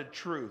by the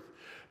truth.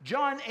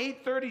 John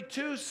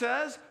 8:32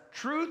 says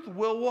truth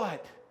will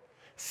what?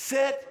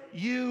 Set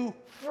you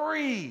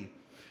free.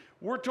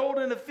 We're told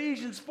in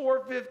Ephesians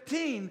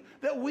 4:15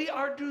 that we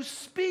are to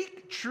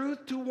speak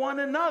truth to one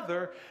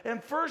another.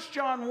 And 1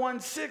 John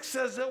 1:6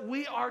 says that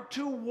we are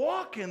to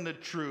walk in the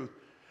truth.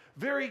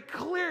 Very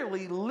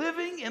clearly,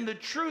 living in the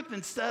truth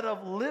instead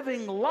of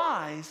living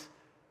lies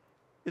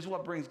is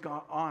what brings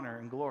God, honor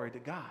and glory to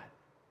God.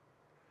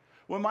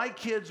 When my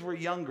kids were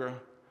younger,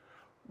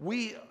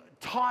 we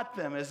taught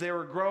them as they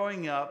were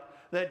growing up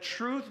that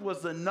truth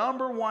was the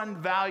 #1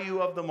 value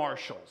of the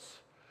Marshalls.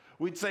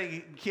 We'd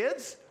say,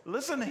 kids,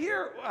 listen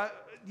here,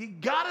 you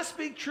got to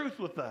speak truth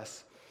with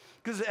us.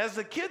 Because as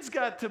the kids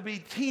got to be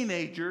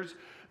teenagers,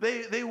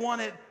 they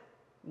wanted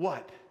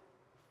what?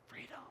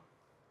 Freedom.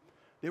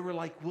 They were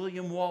like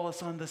William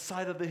Wallace on the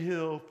side of the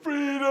hill.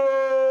 Freedom!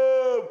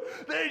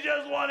 They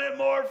just wanted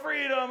more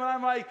freedom. And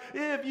I'm like,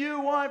 if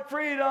you want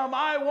freedom,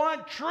 I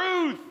want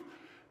truth.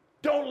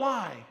 Don't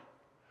lie.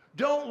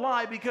 Don't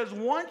lie, because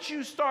once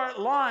you start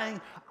lying,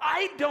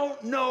 I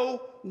don't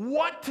know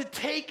what to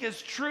take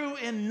as true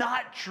and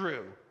not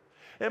true.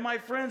 And my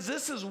friends,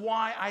 this is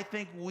why I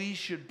think we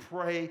should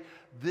pray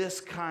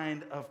this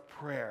kind of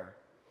prayer.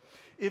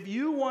 If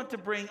you want to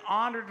bring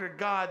honor to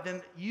God,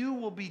 then you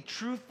will be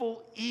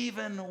truthful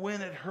even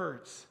when it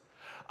hurts.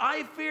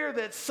 I fear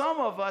that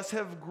some of us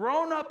have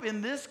grown up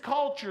in this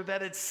culture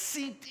that it's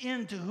seeped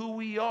into who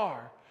we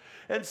are.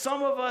 And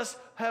some of us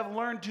have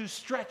learned to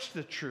stretch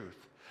the truth.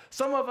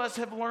 Some of us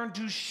have learned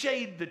to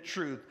shade the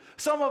truth.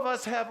 Some of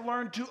us have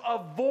learned to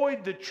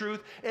avoid the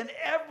truth. And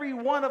every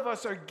one of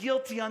us are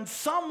guilty on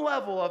some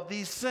level of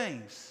these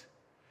things.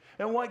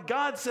 And what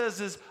God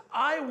says is,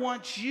 I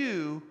want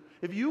you,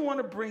 if you want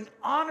to bring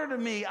honor to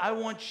me, I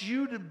want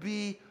you to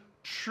be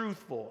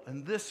truthful.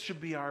 And this should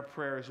be our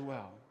prayer as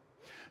well.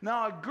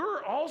 Now,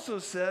 Agur also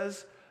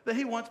says that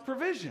he wants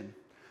provision.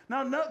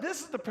 Now, no, this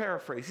is the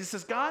paraphrase. He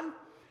says, God,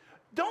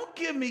 don't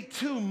give me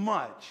too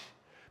much.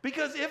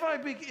 Because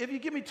if you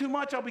give me too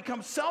much, I'll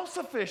become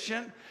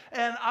self-sufficient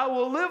and I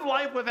will live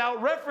life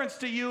without reference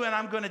to you, and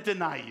I'm going to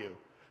deny you.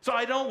 So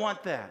I don't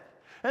want that.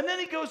 And then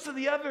he goes to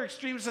the other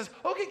extreme and says,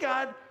 okay,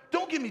 God,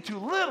 don't give me too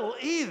little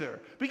either.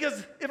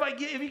 Because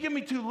if you give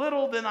me too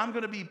little, then I'm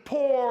going to be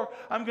poor,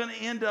 I'm going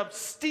to end up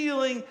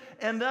stealing,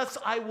 and thus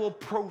I will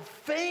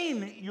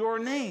profane your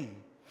name.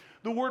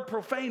 The word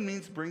profane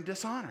means bring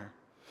dishonor.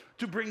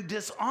 To bring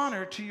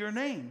dishonor to your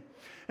name.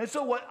 And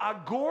so what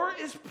Agur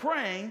is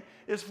praying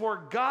is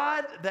for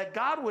God, that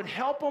God would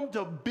help him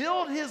to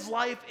build his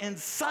life in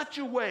such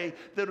a way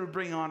that would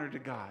bring honor to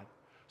God.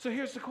 So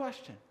here's the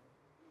question.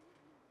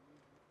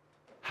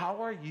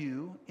 how are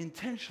you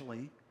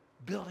intentionally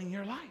building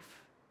your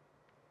life?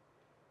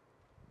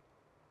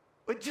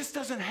 It just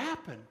doesn't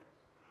happen.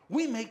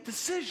 We make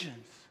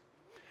decisions.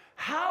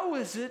 How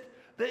is it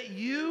that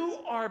you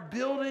are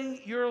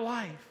building your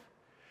life?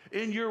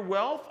 In your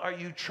wealth, are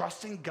you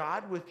trusting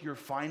God with your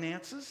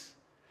finances?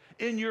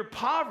 In your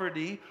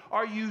poverty,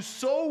 are you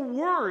so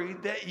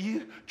worried that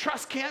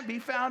trust can't be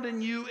found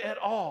in you at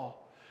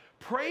all?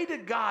 Pray to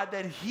God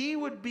that He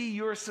would be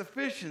your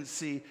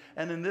sufficiency,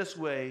 and in this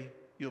way,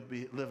 you'll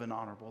live an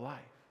honorable life.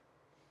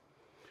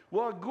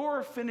 Well,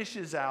 Agur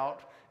finishes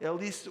out, at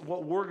least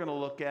what we're going to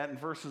look at in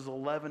verses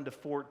 11 to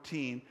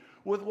 14,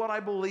 with what I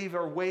believe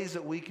are ways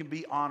that we can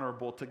be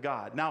honorable to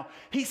God. Now,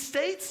 he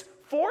states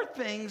 4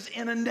 things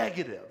in a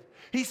negative.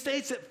 He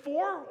states that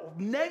 4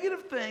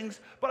 negative things,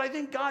 but I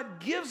think God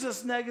gives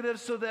us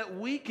negatives so that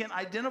we can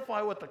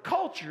identify what the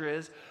culture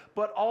is,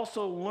 but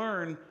also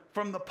learn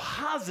from the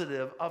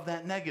positive of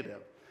that negative.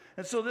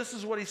 And so this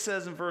is what he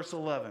says in verse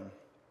 11.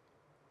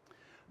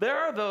 There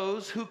are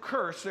those who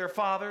curse their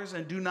fathers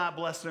and do not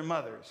bless their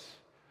mothers.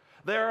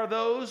 There are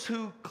those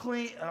who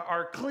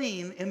are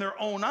clean in their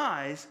own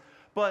eyes,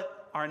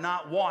 but are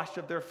not washed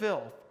of their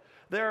filth.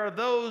 There are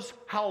those,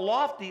 how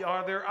lofty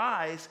are their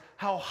eyes,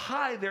 how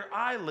high their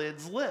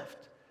eyelids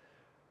lift.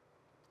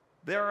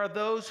 There are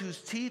those whose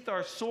teeth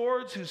are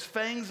swords, whose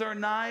fangs are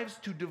knives,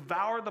 to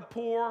devour the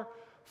poor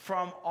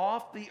from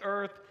off the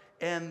earth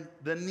and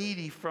the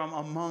needy from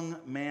among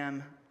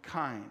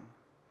mankind.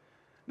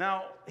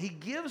 Now, he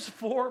gives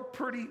 4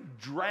 pretty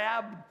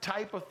drab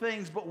type of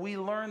things, but we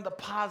learn the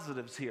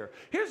positives here.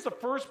 Here's the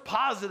first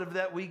positive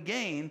that we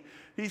gain.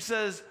 He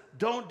says,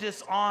 don't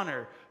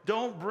dishonor.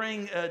 Don't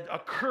bring a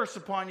curse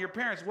upon your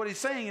parents. What he's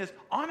saying is,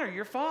 honor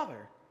your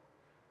father.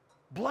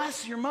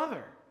 Bless your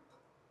mother.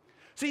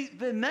 See,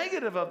 the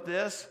negative of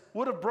this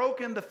would have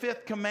broken the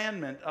 5th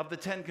commandment of the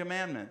 10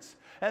 commandments,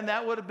 and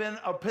that would have been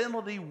a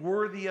penalty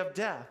worthy of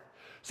death.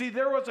 See,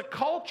 there was a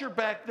culture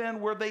back then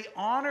where they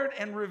honored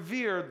and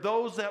revered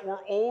those that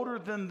were older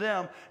than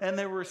them, and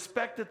they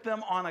respected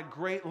them on a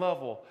great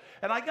level.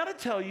 And I got to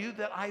tell you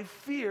that I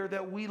fear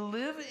that we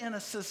live in a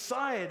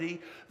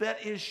society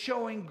that is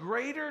showing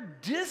greater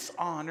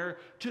dishonor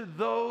to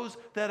those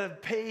that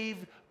have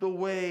paved the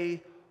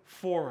way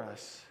for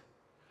us.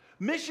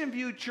 Mission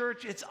View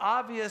Church, it's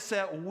obvious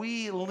that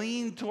we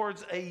lean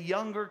towards a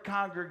younger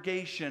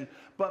congregation,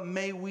 but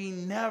may we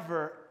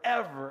never,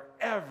 ever,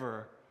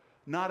 ever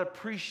not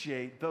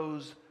appreciate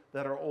those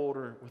that are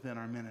older within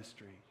our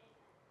ministry.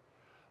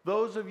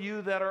 Those of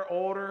you that are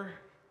older,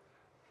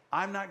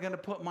 I'm not going to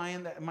put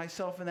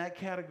myself in that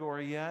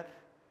category yet.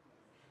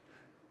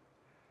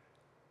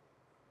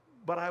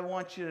 But I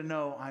want you to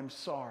know I'm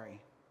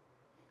sorry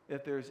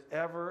if there's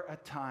ever a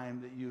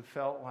time that you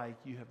felt like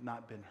you have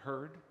not been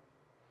heard,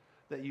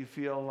 that you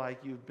feel like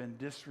you've been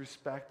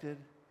disrespected.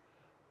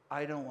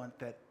 I don't want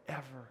that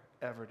ever,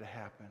 ever to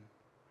happen.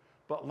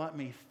 But let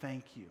me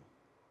thank you.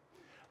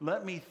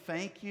 Let me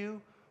thank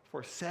you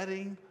for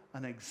setting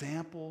an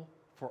example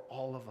for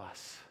all of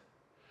us.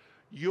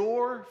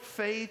 Your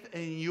faith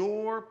and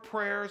your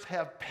prayers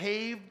have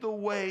paved the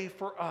way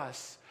for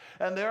us.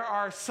 And there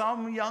are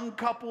some young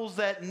couples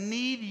that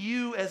need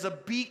you as a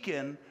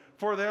beacon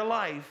for their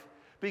life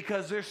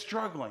because they're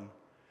struggling.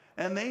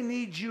 And they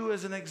need you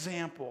as an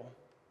example.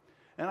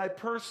 And I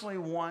personally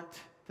want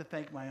to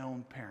thank my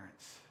own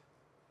parents.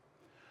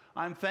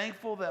 I'm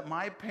thankful that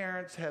my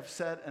parents have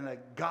set a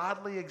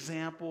godly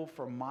example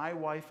for my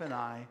wife and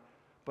I,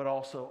 but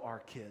also our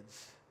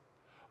kids.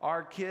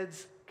 Our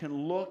kids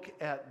can look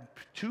at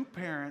 2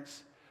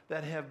 parents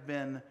that have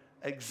been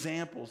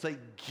examples. They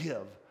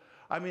give.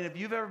 I mean, if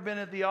you've ever been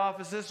at the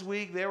office this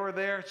week, they were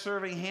there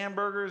serving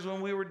hamburgers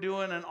when we were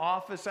doing an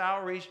office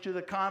outreach to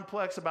the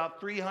complex. About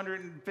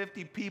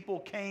 350 people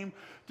came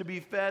to be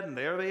fed, and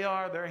there they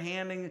are. They're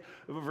handing,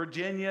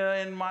 Virginia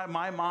and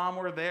my mom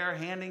were there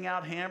handing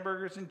out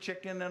hamburgers and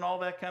chicken and all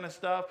that kind of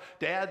stuff.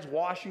 Dad's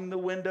washing the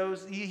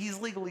windows. He's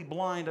legally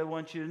blind, I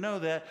want you to know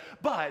that.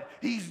 But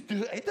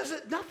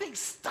nothing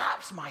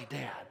stops my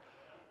dad.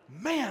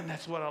 Man,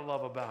 that's what I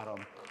love about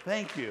him.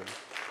 Thank you.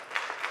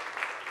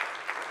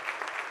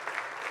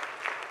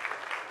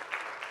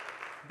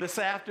 This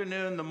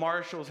afternoon, the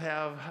Marshalls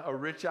have a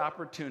rich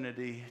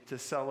opportunity to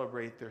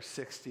celebrate their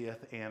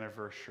 60th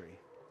anniversary.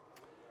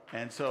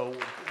 And so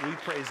we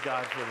praise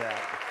God for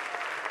that.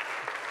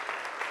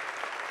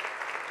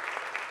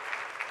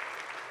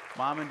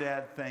 Mom and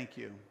Dad, thank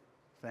you.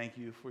 Thank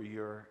you for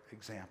your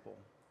example.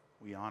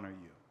 We honor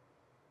you.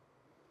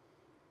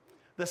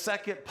 The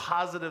second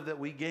positive that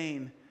we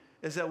gain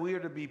is that we are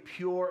to be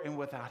pure and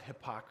without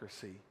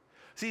hypocrisy.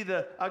 See,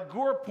 the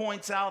Agur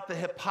points out the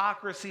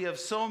hypocrisy of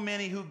so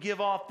many who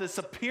give off this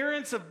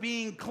appearance of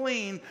being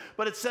clean,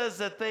 but it says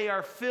that they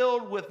are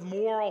filled with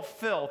moral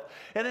filth.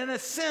 And in a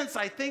sense,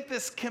 I think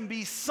this can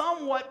be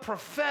somewhat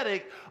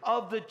prophetic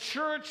of the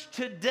church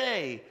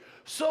today.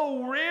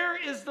 So rare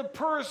is the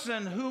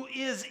person who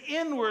is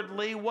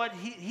inwardly what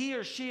he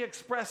or she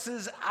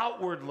expresses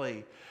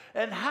outwardly.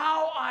 And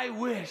how I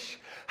wish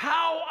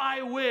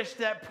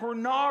that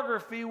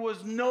pornography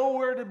was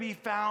nowhere to be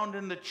found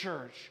in the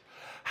church.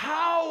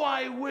 How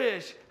I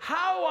wish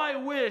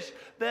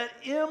that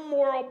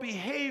immoral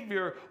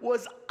behavior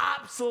was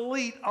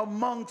obsolete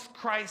amongst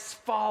Christ's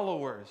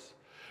followers.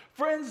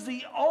 Friends,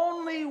 the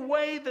only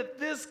way that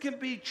this can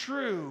be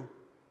true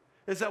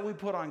is that we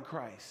put on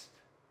Christ,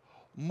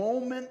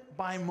 moment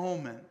by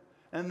moment,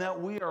 and that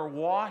we are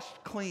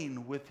washed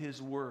clean with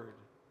His Word,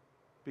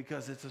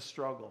 because it's a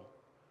struggle.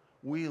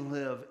 We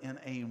live in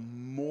a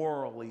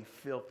morally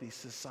filthy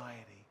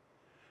society,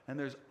 and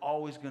there's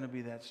always going to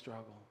be that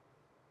struggle.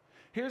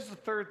 Here's the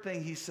third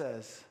thing he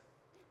says: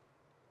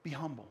 be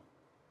humble.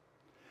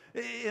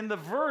 In the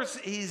verse,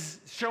 he's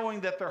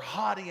showing that they're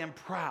haughty and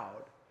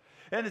proud.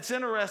 And it's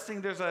interesting,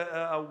 there's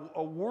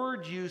a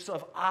word use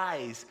of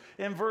eyes.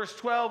 In verse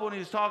 12, when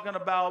he's talking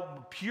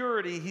about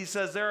purity, he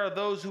says there are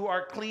those who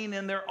are clean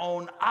in their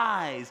own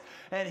eyes.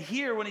 And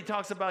here, when he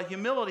talks about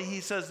humility,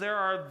 he says there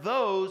are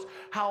those,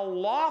 how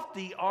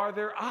lofty are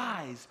their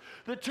eyes.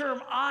 The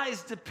term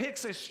eyes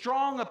depicts a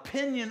strong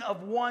opinion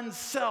of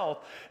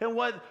oneself. And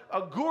what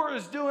Agur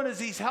is doing is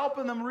he's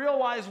helping them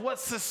realize what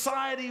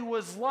society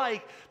was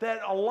like,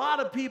 that a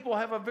lot of people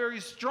have a very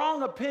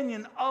strong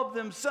opinion of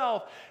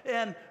themselves.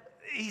 And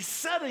he's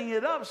setting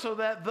it up so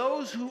that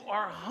those who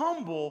are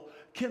humble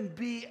can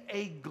be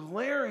a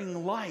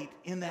glaring light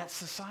in that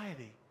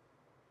society.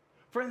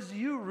 Friends, do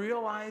you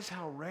realize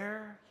how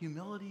rare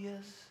humility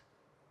is?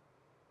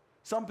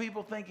 Some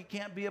people think it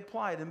can't be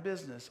applied in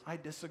business. I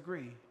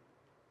disagree.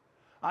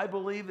 I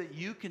believe that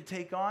you can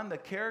take on the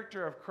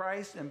character of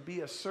Christ and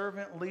be a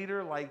servant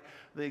leader, like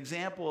the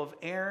example of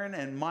Aaron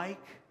and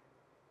Mike,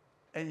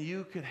 and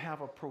you could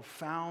have a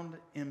profound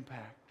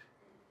impact.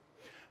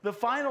 The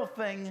final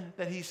thing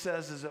that he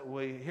says is that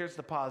here's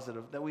the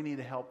positive, that we need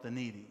to help the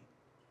needy.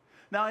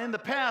 Now, in the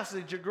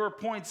passage, Agur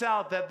points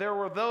out that there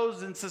were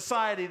those in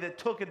society that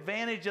took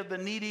advantage of the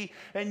needy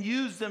and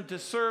used them to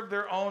serve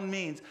their own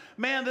means.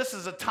 Man, this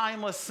is a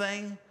timeless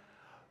thing.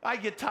 I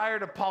get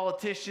tired of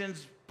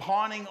politicians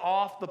pawning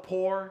off the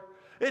poor.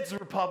 It's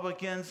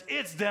Republicans,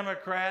 it's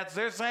Democrats.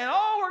 They're saying,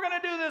 oh, we're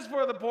going to do this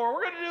for the poor.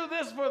 We're going to do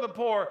this for the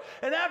poor.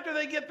 And after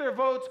they get their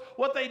votes,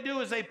 what they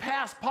do is they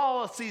pass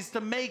policies to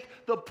make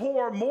the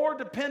poor more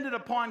dependent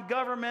upon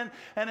government.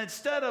 And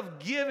instead of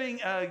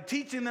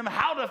teaching them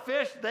how to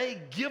fish, they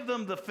give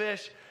them the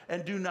fish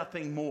and do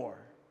nothing more.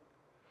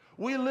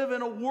 We live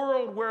in a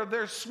world where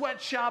there's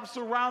sweatshops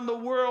around the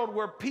world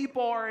where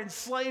people are in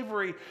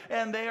slavery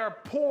and they are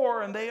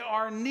poor and they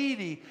are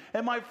needy.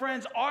 And my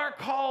friends, our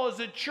call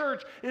as a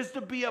church is to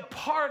be a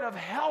part of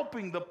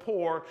helping the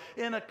poor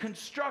in a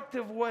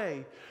constructive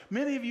way.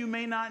 Many of you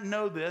may not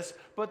know this,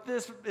 but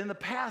in the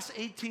past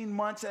 18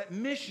 months at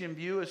Mission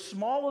View, as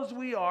small as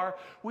we are,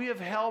 we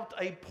have helped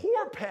a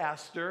poor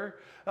pastor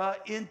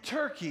in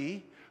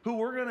Turkey who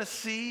we're going to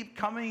see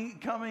coming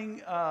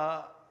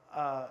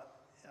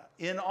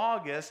in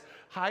August,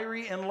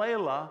 Hyrie and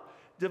Layla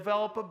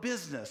develop a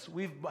business.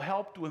 We've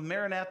helped with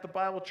Maranatha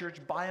Bible Church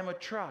buy him a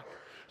truck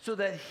so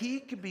that he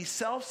could be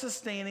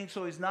self-sustaining,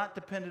 so he's not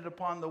dependent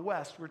upon the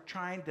West. We're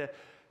trying to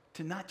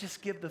not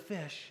just give the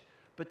fish,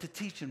 but to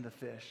teach him to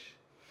fish.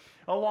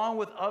 Along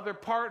with other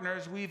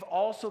partners, we've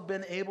also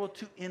been able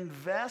to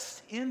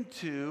invest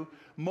into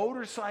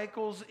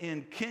motorcycles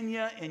in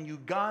Kenya and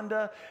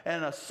Uganda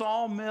and a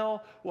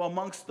sawmill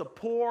amongst the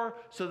poor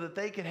so that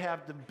they could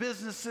have the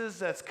businesses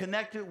that's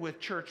connected with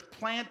church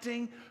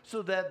planting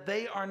so that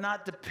they are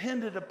not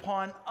dependent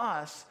upon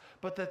us,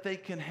 but that they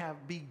can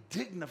be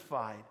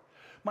dignified.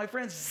 My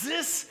friends,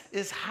 this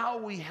is how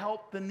we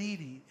help the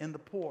needy and the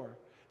poor.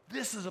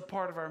 This is a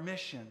part of our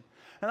mission.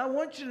 And I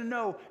want you to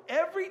know,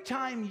 every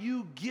time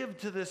you give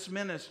to this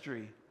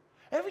ministry,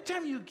 every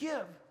time you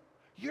give,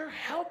 you're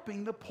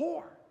helping the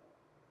poor.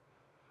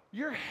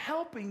 You're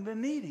helping the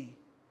needy.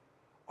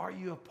 Are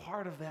you a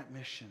part of that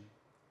mission?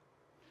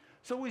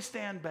 So we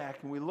stand back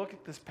and we look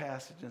at this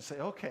passage and say,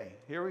 okay,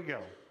 here we go.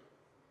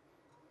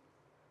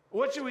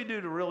 What should we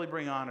do to really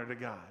bring honor to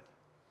God?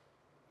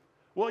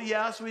 Well,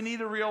 yes, we need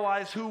to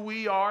realize who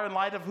we are in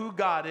light of who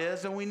God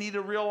is, and we need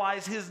to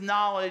realize His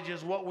knowledge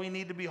is what we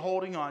need to be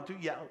holding on to.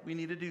 Yeah, we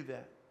need to do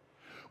that.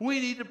 We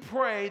need to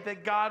pray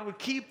that God would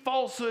keep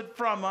falsehood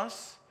from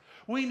us.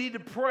 We need to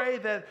pray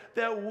that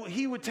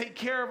He would take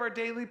care of our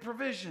daily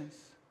provisions.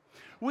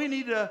 We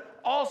need to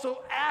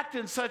also act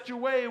in such a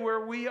way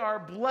where we are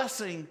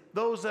blessing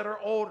those that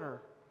are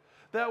older,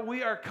 that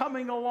we are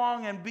coming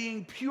along and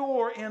being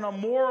pure in a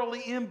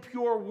morally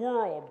impure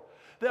world,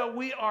 that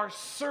we are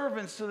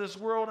servants to this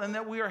world and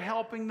that we are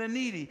helping the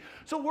needy.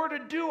 So we're to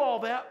do all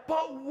that,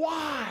 but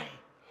why?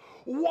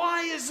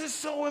 Why is this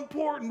so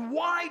important?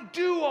 Why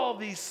do all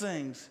these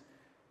things?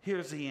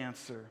 Here's the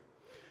answer.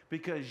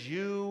 Because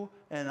you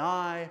and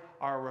I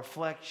are a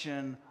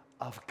reflection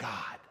of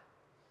God.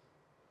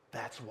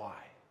 That's why.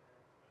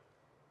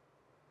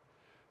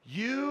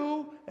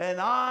 You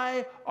and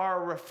I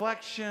are a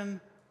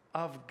reflection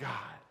of God.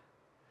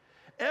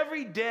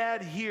 Every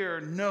dad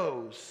here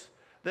knows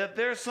that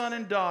their son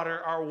and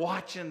daughter are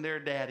watching their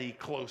daddy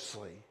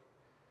closely.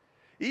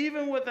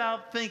 Even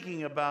without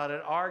thinking about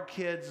it, our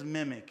kids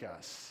mimic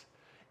us.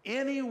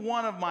 Any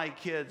one of my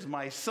kids,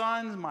 my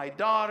sons, my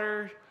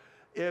daughter,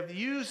 if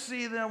you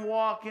see them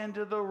walk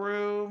into the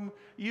room,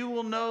 you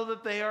will know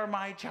that they are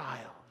my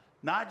child.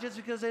 Not just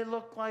because they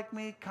look like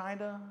me,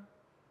 kind of.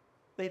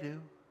 They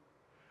do.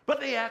 But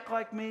they act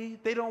like me.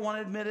 They don't want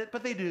to admit it,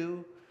 but they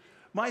do.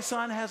 My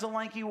son has a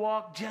lanky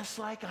walk just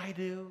like I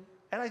do.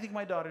 And I think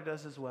my daughter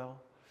does as well.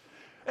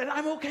 And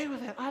I'm okay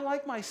with it. I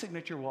like my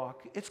signature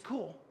walk. It's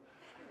cool.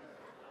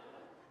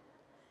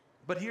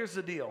 But here's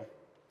the deal.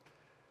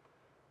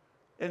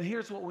 And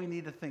here's what we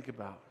need to think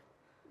about.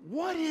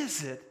 What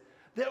is it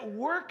that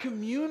we're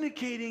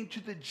communicating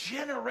to the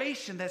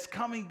generation that's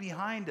coming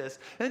behind us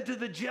and to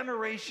the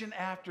generation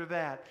after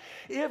that?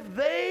 If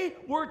they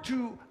were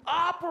to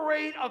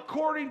operate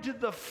according to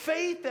the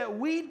faith that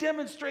we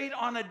demonstrate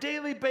on a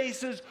daily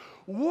basis,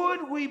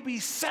 would we be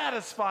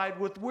satisfied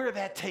with where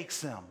that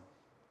takes them?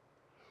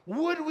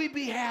 Would we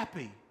be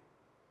happy?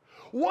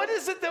 What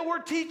is it that we're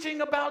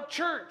teaching about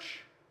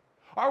church?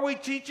 Are we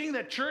teaching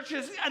that church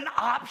is an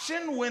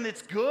option when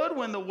it's good,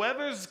 when the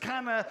weather's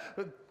kind of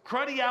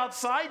cruddy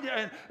outside?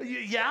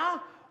 Yeah?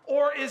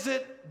 Or is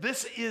it,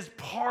 this is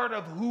part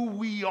of who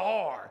we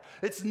are?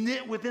 It's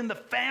knit within the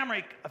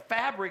fabric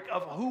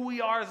of who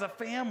we are as a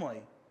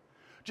family.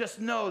 Just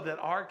know that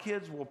our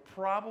kids will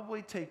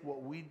probably take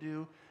what we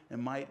do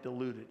and might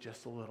dilute it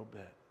just a little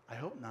bit. I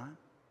hope not.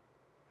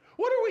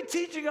 What are we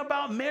teaching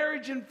about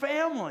marriage and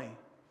family?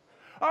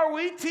 Are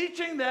we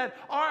teaching that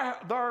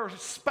our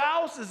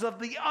spouse is of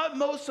the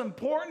utmost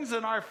importance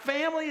and our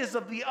family is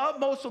of the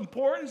utmost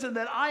importance and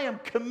that I am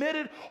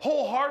committed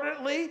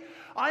wholeheartedly?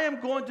 I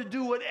am going to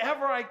do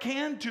whatever I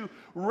can to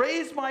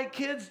raise my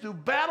kids, to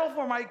battle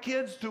for my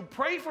kids, to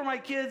pray for my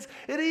kids.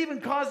 It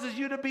even causes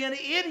you to be an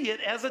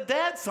idiot as a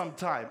dad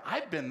sometime.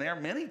 I've been there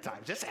many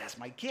times. Just ask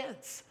my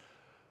kids.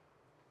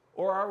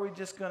 Or are we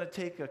just going to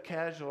take a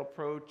casual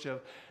approach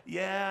of,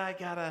 yeah, I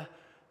got a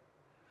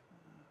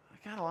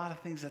lot of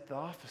things at the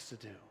office to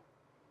do.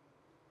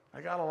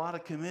 I got a lot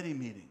of committee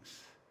meetings.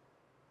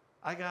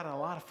 I got a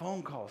lot of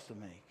phone calls to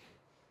make.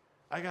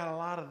 I got a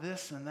lot of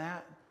this and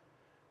that.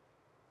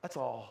 That's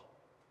all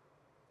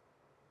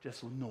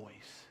just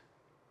noise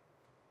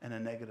and a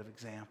negative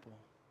example.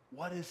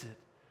 What is it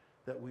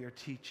that we are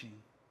teaching?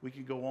 We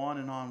could go on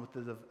and on with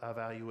the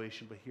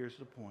evaluation, but here's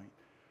the point.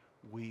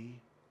 We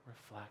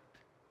reflect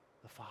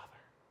the Father.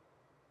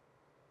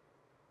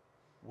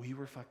 We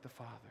reflect the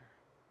Father.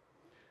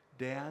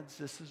 Dads,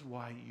 this is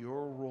why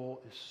your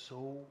role is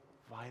so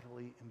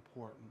vitally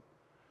important.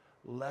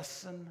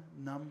 Lesson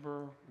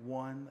number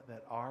one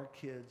that our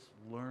kids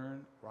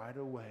learn right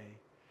away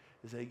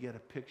is they get a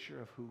picture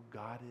of who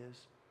God is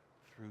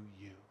through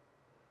you,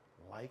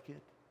 like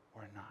it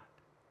or not.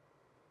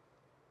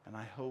 And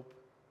I hope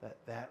that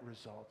that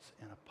results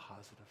in a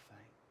positive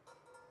thing.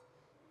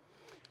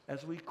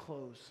 As we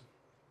close,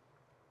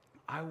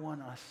 I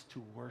want us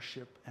to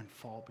worship and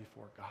fall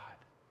before God.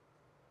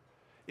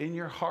 In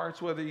your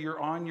hearts, whether you're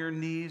on your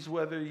knees,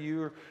 whether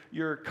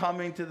you're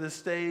coming to the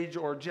stage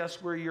or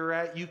just where you're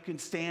at, you can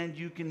stand,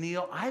 you can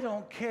kneel. I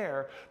don't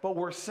care. But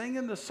we're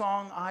singing the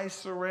song, I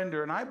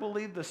Surrender. And I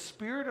believe the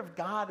Spirit of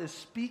God is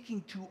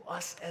speaking to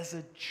us as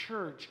a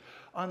church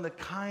on the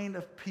kind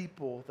of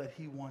people that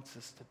He wants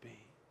us to be.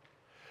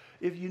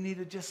 If you need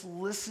to just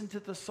listen to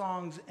the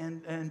songs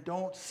and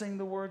don't sing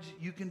the words,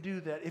 you can do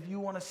that. If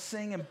you want to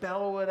sing and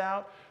bellow it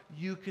out,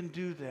 you can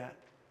do that.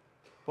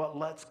 But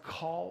let's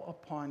call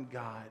upon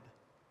God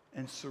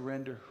and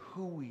surrender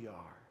who we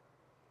are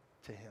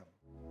to Him.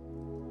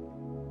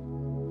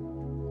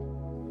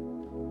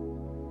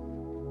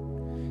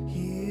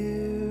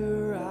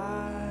 Here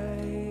I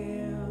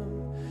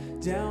am,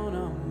 down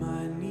on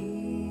my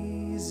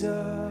knees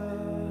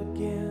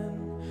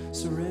again,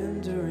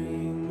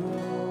 surrendering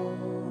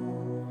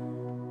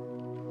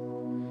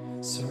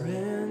all,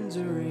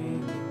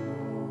 surrendering all.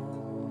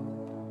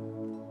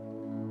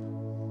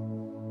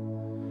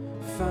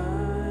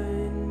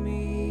 Find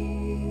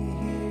me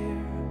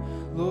here,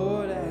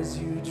 Lord, as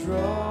you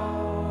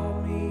draw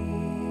me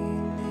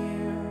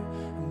near.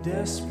 I'm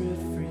desperate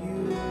for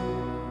you.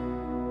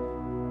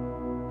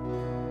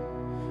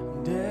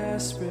 I'm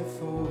desperate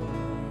for you.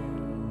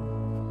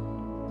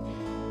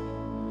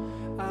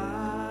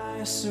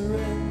 I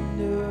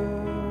surrender.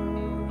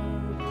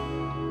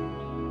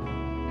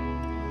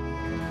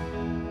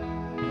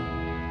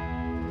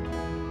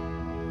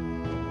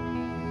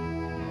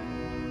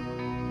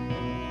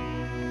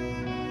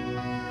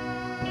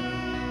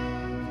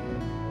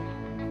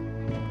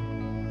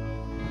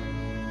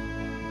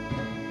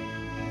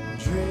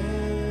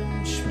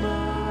 Drench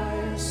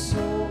my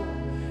soul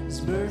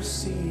as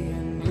mercy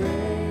and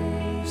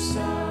grace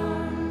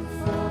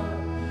unfold.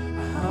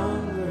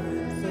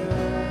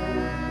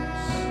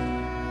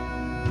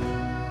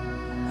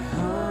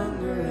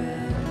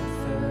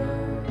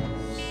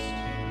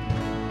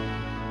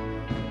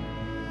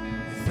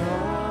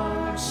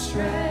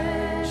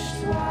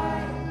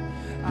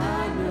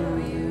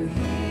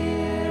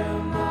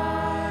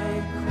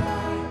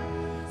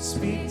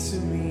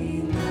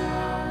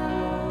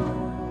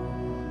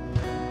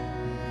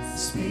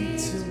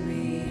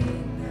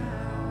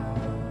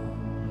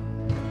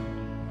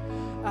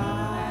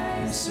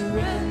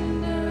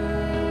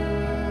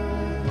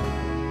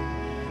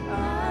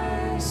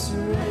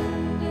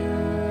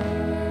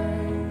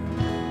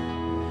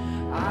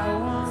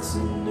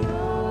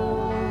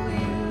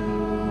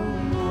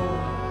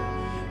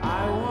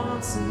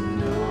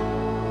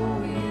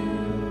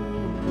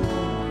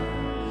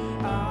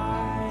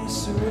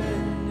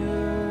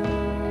 surrender.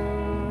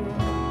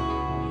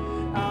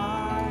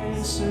 I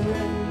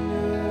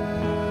surrender.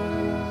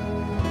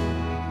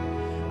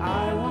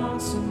 I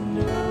want to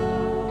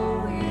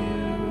know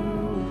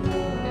you,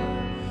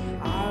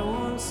 Lord. I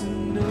want to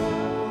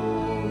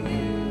know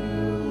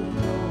you,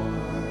 Lord.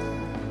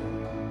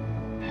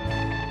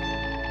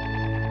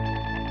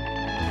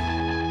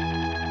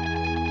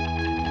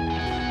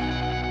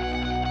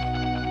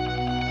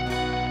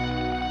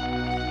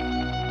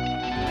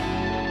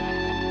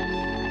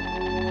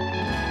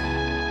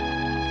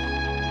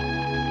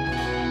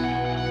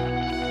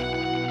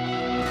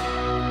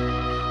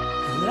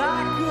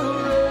 Like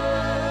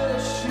a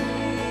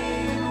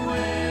rushing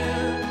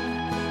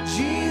wind,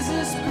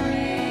 Jesus,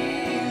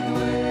 breathe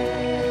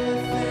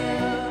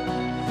within.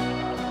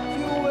 Have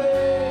your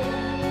way,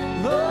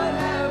 Lord,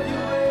 have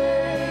your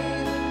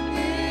way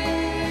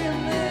in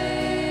me.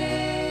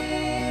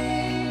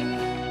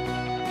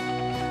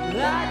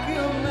 Like a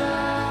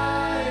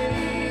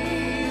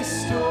mighty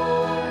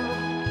storm,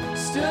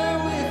 stir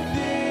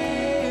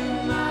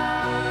within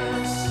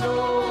my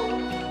soul.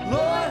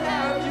 Lord,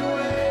 have your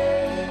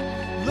way.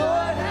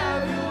 Lord,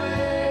 have your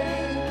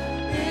way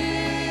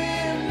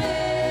in me.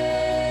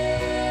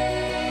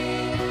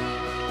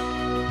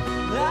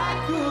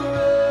 Like a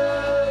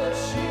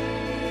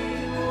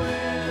rushing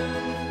wind,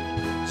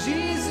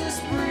 Jesus,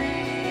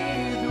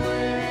 breathe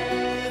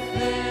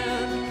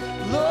within.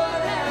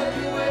 Lord, have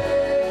your way.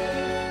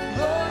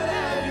 Lord,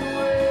 have your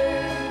way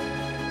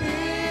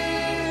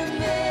in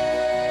me.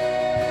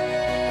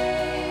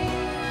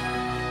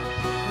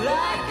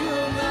 Like a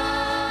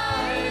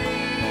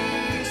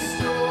mighty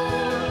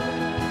storm,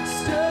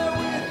 stir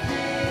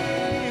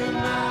within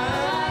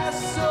my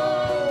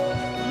soul.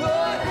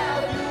 Lord,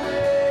 have your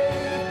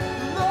way.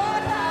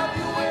 Lord, have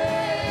your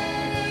way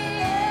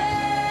in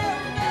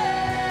me.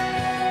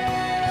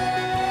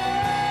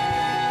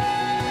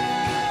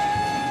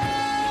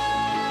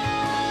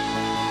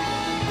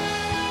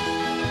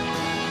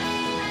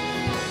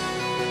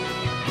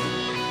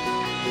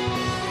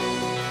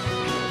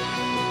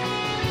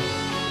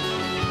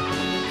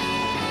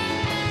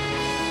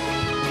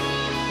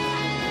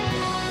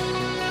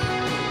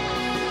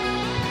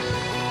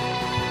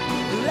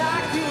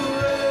 Like a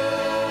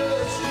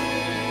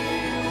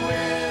rushing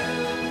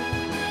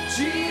wind,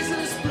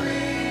 Jesus,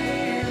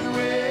 breathe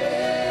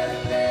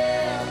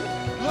within.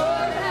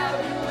 Lord, have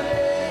your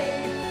way.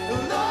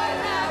 Lord,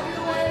 have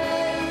your way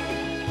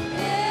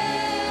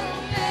in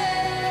me.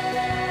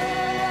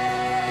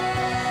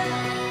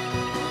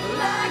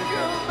 Like a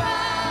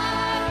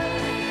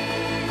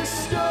mighty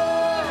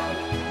storm,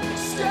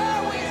 stir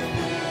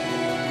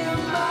within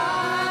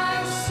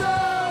my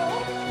soul.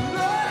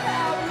 Lord,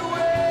 have your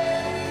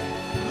way.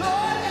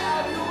 Lord,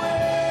 have your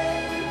way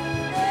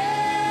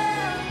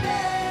in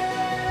me.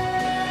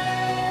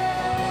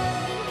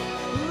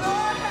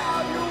 Lord,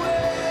 have your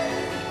way.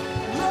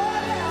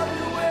 Lord, have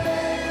your way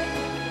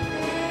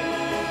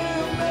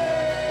in me.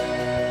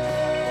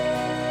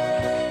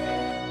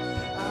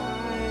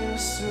 I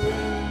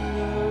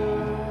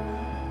surrender.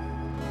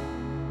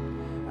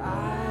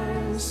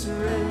 I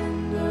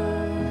surrender.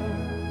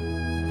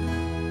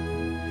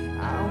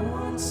 I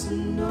want to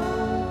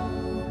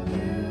know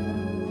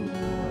you,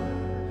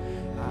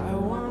 Lord. I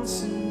want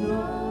to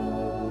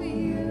know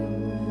you,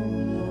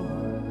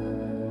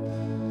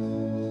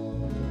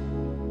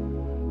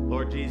 Lord.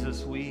 Lord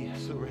Jesus, we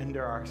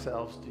surrender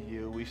ourselves to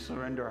you. We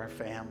surrender our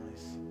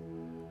families.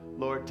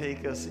 Lord,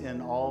 take us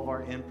in all of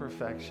our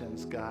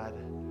imperfections, God.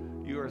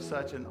 You are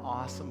such an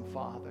awesome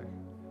Father.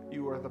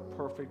 You are the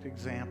perfect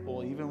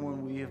example. Even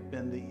when we have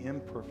been the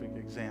imperfect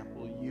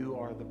example, you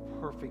are the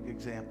perfect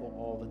example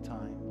all the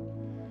time.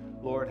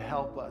 Lord,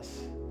 help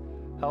us.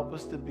 Help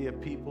us to be a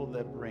people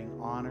that bring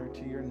honor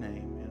to your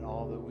name in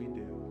all that we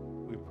do.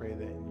 We pray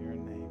that in your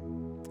name.